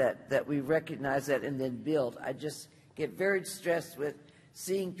 but that we recognize that and then build. I just get very stressed with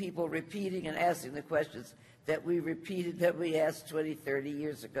seeing people repeating and asking the questions that we repeated, that we asked 20, 30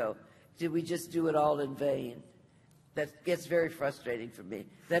 years ago. Did we just do it all in vain? That gets very frustrating for me.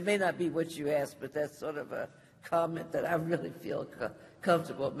 That may not be what you asked, but that's sort of a comment that I really feel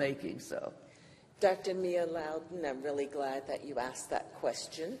comfortable making. So, Dr. Mia Loudon, I'm really glad that you asked that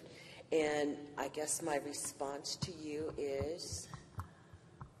question. And I guess my response to you is,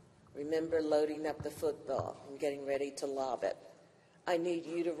 remember loading up the football and getting ready to lob it. I need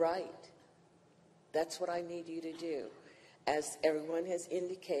you to write. That's what I need you to do. As everyone has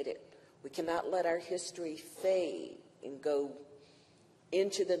indicated, we cannot let our history fade and go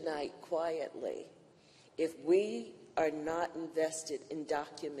into the night quietly if we are not invested in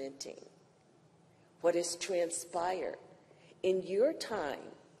documenting what has transpired in your time,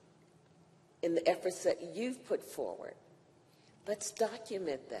 in the efforts that you've put forward. Let's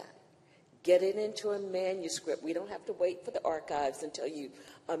document that. Get it into a manuscript. We don't have to wait for the archives until you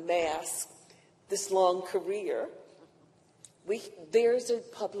amass this long career. There's a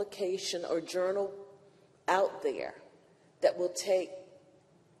publication or journal out there that will take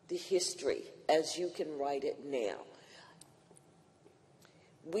the history as you can write it now.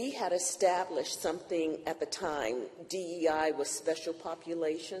 We had established something at the time. DEI was special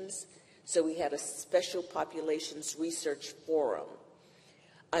populations, so we had a special populations research forum.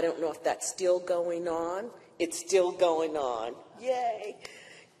 I don't know if that's still going on. It's still going on. Yay!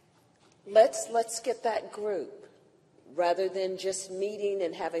 Let's get that group. Rather than just meeting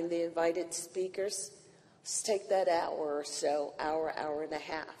and having the invited speakers, let's take that hour or so, hour and a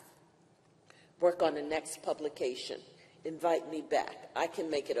half. Work on the next publication. Invite me back. I can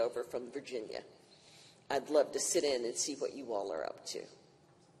make it over from Virginia. I'd love to sit in and see what you all are up to.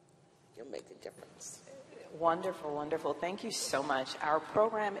 You'll make a difference. Wonderful, wonderful. Thank you so much. Our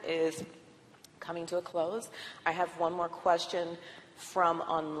program is coming to a close. I have one more question from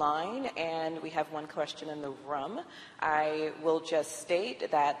online, and we have one question in the room. I will just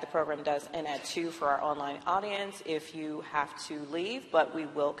state that the program does end at 2 for our online audience if you have to leave, but we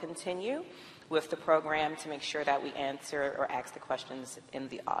will continue with the program to make sure that we answer or ask the questions in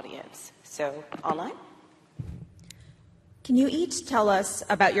the audience. So, online? Can you each tell us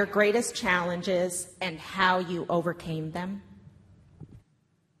about your greatest challenges and how you overcame them?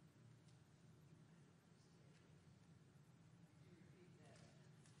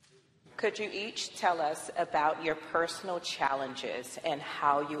 Could you each tell us about your personal challenges and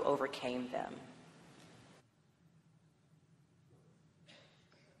how you overcame them?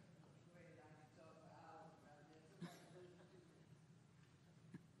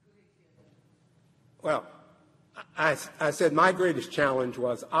 Well, I said my greatest challenge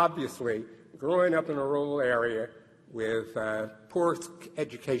was obviously growing up in a rural area with poor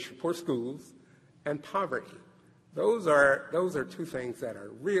education, poor schools, and poverty. Those are two things that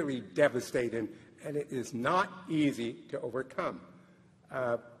are really devastating, and it is not easy to overcome.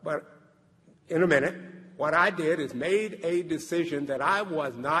 But in a minute, what I did is made a decision that I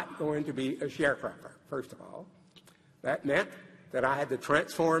was not going to be a sharecropper, first of all. That meant that I had to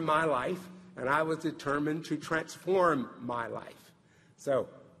transform my life, and I was determined to transform my life. So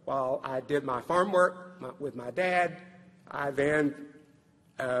while I did my farm work with my dad, I then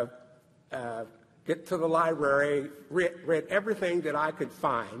get to the library, read everything that I could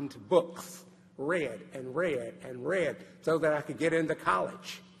find, books, read, so that I could get into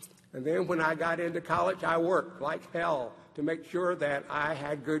college. And then when I got into college, I worked like hell to make sure that I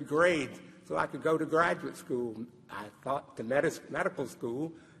had good grades so I could go to graduate school. I thought to medical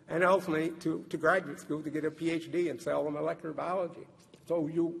school, and ultimately to graduate school to get a Ph.D. in cell and molecular biology. So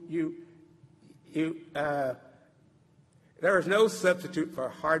there is no substitute for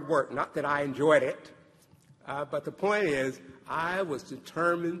hard work. Not that I enjoyed it, but the point is I was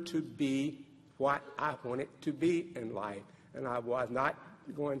determined to be what I wanted to be in life, and I was not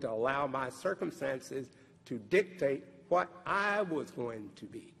going to allow my circumstances to dictate what I was going to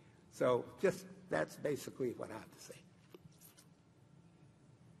be. So just that's basically what I have to say.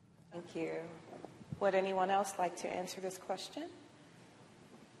 Thank you. Would anyone else like to answer this question?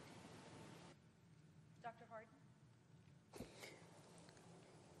 Dr. Harden?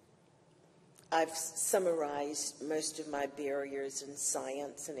 I've summarized most of my barriers in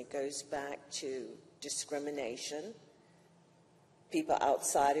science, and it goes back to discrimination, people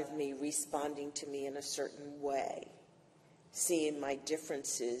outside of me responding to me in a certain way, seeing my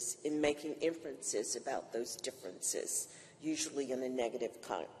differences and making inferences about those differences, usually in a negative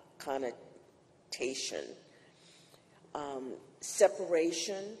connotation.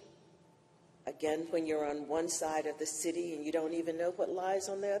 Separation, again, when you're on one side of the city and you don't even know what lies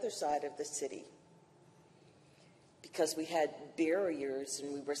on the other side of the city. Because we had barriers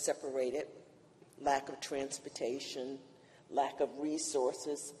and we were separated, lack of transportation, lack of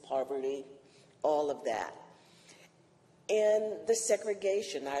resources, poverty, all of that. And the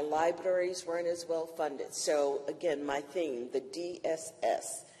segregation, our libraries weren't as well funded. So again, my theme, the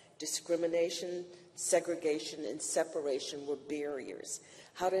DSS, discrimination, segregation, and separation were barriers.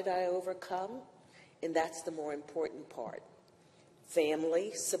 How did I overcome? And that's the more important part.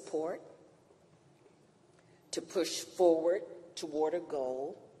 Family support to push forward toward a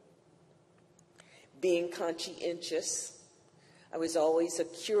goal. Being conscientious. I was always a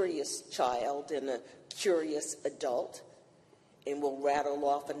curious child and a curious adult, and will rattle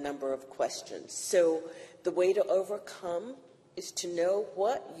off a number of questions. So the way to overcome is to know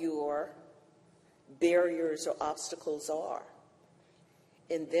what your barriers or obstacles are.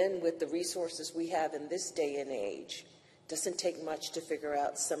 And then with the resources we have in this day and age, it doesn't take much to figure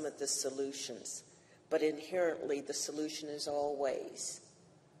out some of the solutions. But inherently, the solution is always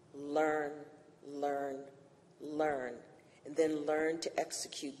learn, learn, learn, and then learn to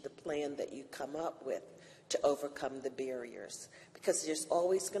execute the plan that you come up with to overcome the barriers. Because there's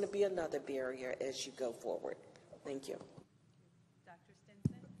always going to be another barrier as you go forward. Thank you. Dr.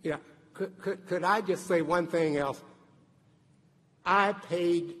 Stinson? Yeah. Could I just say one thing else? I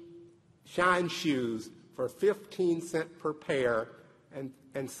paid Shine shoes for 15 cents per pair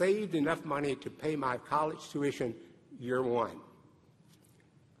and saved enough money to pay my college tuition year one.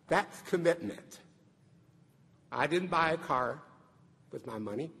 That's commitment. I didn't buy a car with my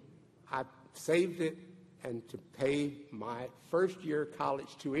money. I saved it and to pay my first year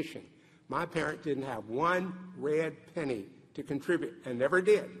college tuition. My parents didn't have one red penny to contribute, and never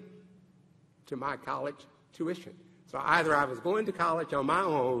did, to my college tuition. So either I was going to college on my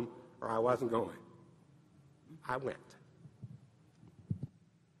own or I wasn't going. I went.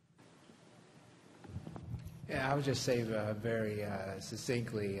 Yeah, I would just say very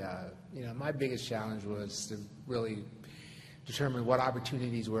succinctly, my biggest challenge was to really determine what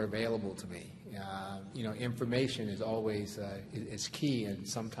opportunities were available to me. Information is always is key, and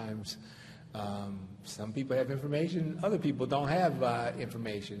sometimes some people have information, other people don't have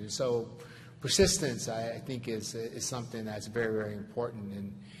information. And so persistence, I think, is something that's very, very important,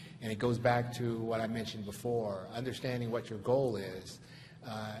 and it goes back to what I mentioned before, understanding what your goal is,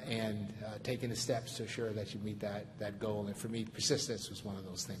 and taking the steps to ensure that you meet that goal. And for me, persistence was one of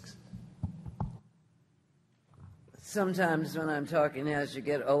those things. Sometimes when I'm talking as you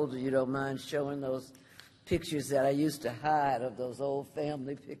get older, you don't mind showing those pictures that I used to hide, of those old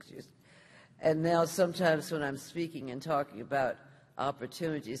family pictures. And now sometimes when I'm speaking and talking about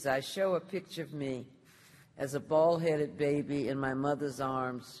opportunities, I show a picture of me as a bald-headed baby in my mother's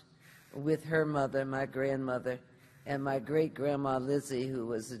arms with her mother, my grandmother, and my great-grandma Lizzie, who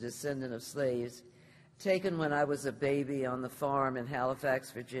was a descendant of slaves, taken when I was a baby on the farm in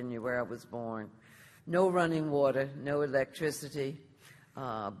Halifax, Virginia, where I was born. No running water, no electricity,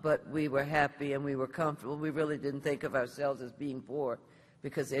 but we were happy and we were comfortable. We really didn't think of ourselves as being poor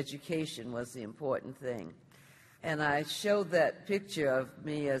because education was the important thing. And I showed that picture of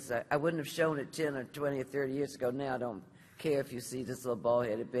me as I wouldn't have shown it 10 or 20 or 30 years ago. Now I don't care if you see this little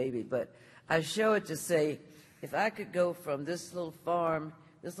bald-headed baby, but I show it to say, if I could go from this little farm,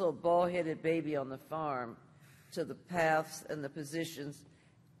 this little bald-headed baby on the farm, to the paths and the positions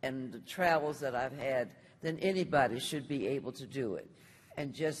and the travels that I've had, then anybody should be able to do it.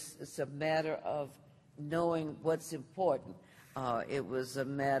 And just, it's a matter of knowing what's important. It was a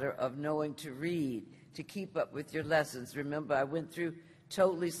matter of knowing to read, to keep up with your lessons. Remember, I went through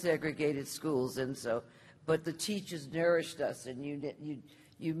totally segregated schools, and so, but the teachers nourished us, and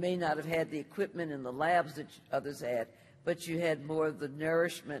you may not have had the equipment in the labs that others had, but you had more of the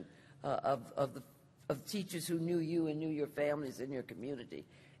nourishment of teachers who knew you and knew your families and your community.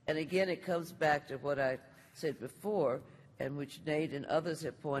 And again, it comes back to what I said before, and which Nate and others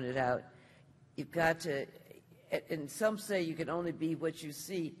have pointed out. You've got to, and some say you can only be what you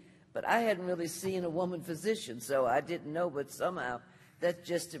see, but I hadn't really seen a woman physician, so I didn't know, but somehow that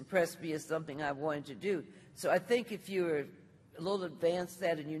just impressed me as something I wanted to do. So I think if you're a little advanced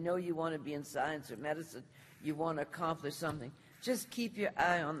at it and you know you want to be in science or medicine, you want to accomplish something, just keep your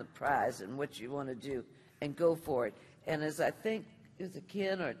eye on the prize and what you want to do and go for it. And as I think, is it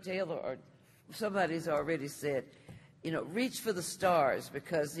Ken or Taylor or somebody's already said, reach for the stars,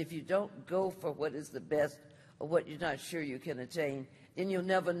 because if you don't go for what is the best or what you're not sure you can attain, then you'll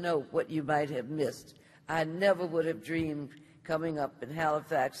never know what you might have missed. I never would have dreamed coming up in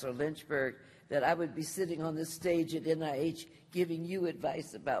Halifax or Lynchburg that I would be sitting on this stage at NIH giving you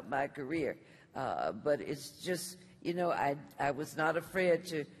advice about my career. But it's just, I was not afraid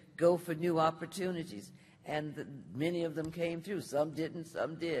to go for new opportunities, and many of them came through. Some didn't,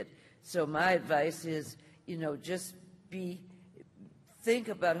 some did. So my advice is, just think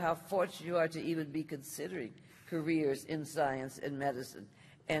about how fortunate you are to even be considering careers in science and medicine,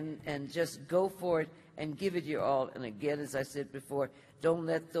 and just go for it and give it your all. And again, as I said before, don't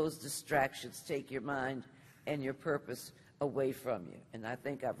let those distractions take your mind and your purpose away from you. And I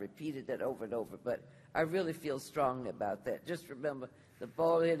think I've repeated that over and over, but I really feel strongly about that. Just remember the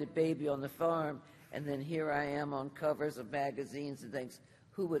bald-headed baby on the farm, and then here I am on covers of magazines and things.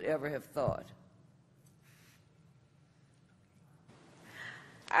 Who would ever have thought?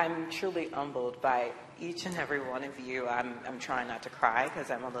 I'm truly humbled by each and every one of you. I'm trying not to cry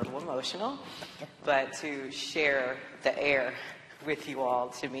because I'm a little emotional, but to share the air with you all,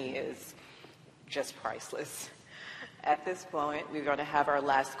 to me, is just priceless. At this point, we're going to have our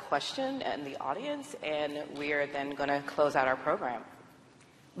last question in the audience, and we are then going to close out our program.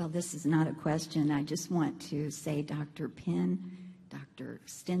 Well, this is not a question. I just want to say, Dr. Pinn, Dr.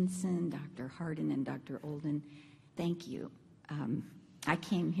 Stinson, Dr. Harden, and Dr. Olden, thank you. I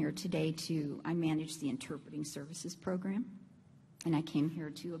came here today I manage the interpreting services program, and I came here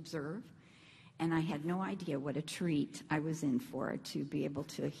to observe, and I had no idea what a treat I was in for, to be able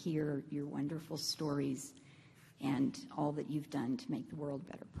to hear your wonderful stories and all that you've done to make the world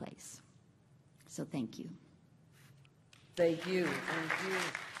a better place. So thank you. Thank you. Thank you.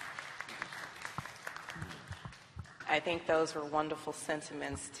 I think those were wonderful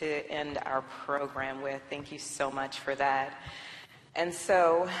sentiments to end our program with. Thank you so much for that. And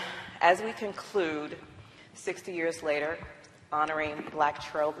so, as we conclude, 60 years later, honoring Black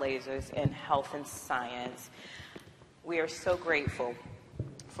Trailblazers in health and science, we are so grateful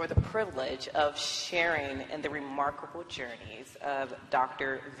for the privilege of sharing in the remarkable journeys of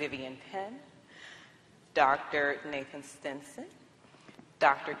Dr. Vivian Pinn, Dr. Nathan Stinson,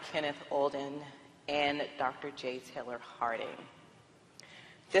 Dr. Kenneth Olden, and Dr. J. Taylor Harding.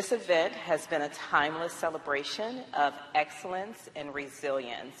 This event has been a timeless celebration of excellence and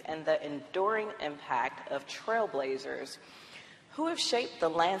resilience and the enduring impact of trailblazers who have shaped the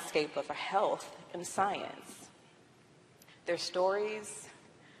landscape of health and science. Their stories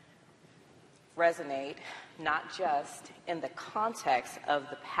resonate not just in the context of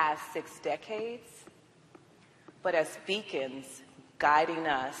the past 6 decades, but as beacons guiding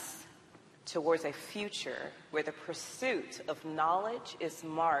us towards a future where the pursuit of knowledge is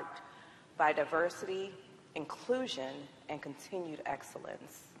marked by diversity, inclusion, and continued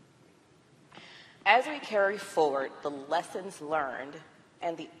excellence. As we carry forward the lessons learned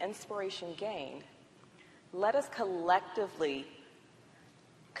and the inspiration gained, let us collectively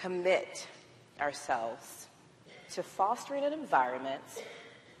commit ourselves to fostering an environment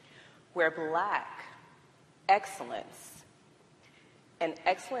where Black excellence and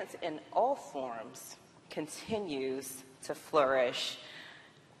excellence in all forms continues to flourish.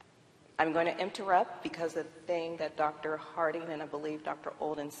 I'm going to interrupt because the thing that Dr. Harding and I believe Dr.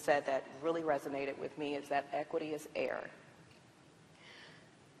 Olden said that really resonated with me is that equity is air.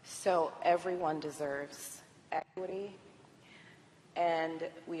 So everyone deserves equity, and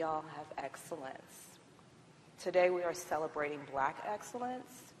we all have excellence. Today we are celebrating Black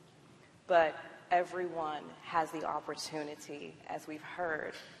excellence, but everyone has the opportunity, as we've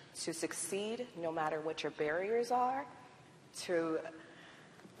heard, to succeed no matter what your barriers are, to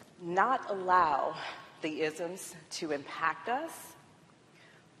not allow the isms to impact us,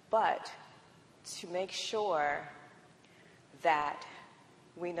 but to make sure that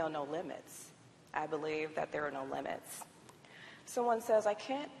we know no limits. I believe that there are no limits. Someone says, I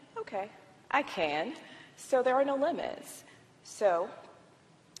can't? Okay, I can. So there are no limits. So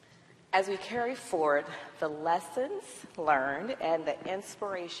as we carry forward the lessons learned and the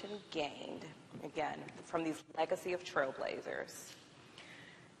inspiration gained, again, from these legacy of trailblazers,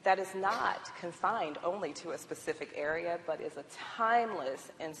 that is not confined only to a specific area, but is a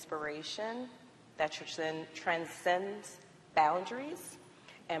timeless inspiration that transcends boundaries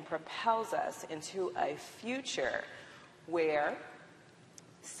and propels us into a future where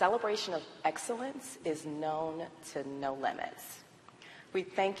celebration of excellence is known to no limits. We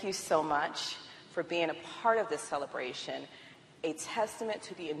thank you so much for being a part of this celebration, a testament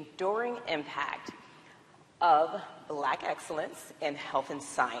to the enduring impact of Black excellence in health and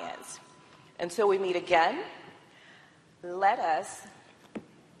science. Until we meet again, let us,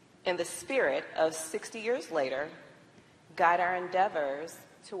 in the spirit of 60 years later, guide our endeavors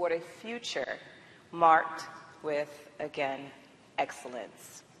toward a future marked with, again,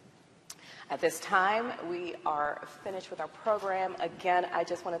 excellence. At this time, we are finished with our program. Again, I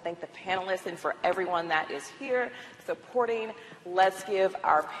just want to thank the panelists and for everyone that is here supporting. Let's give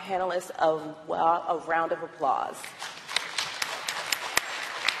our panelists a round of applause.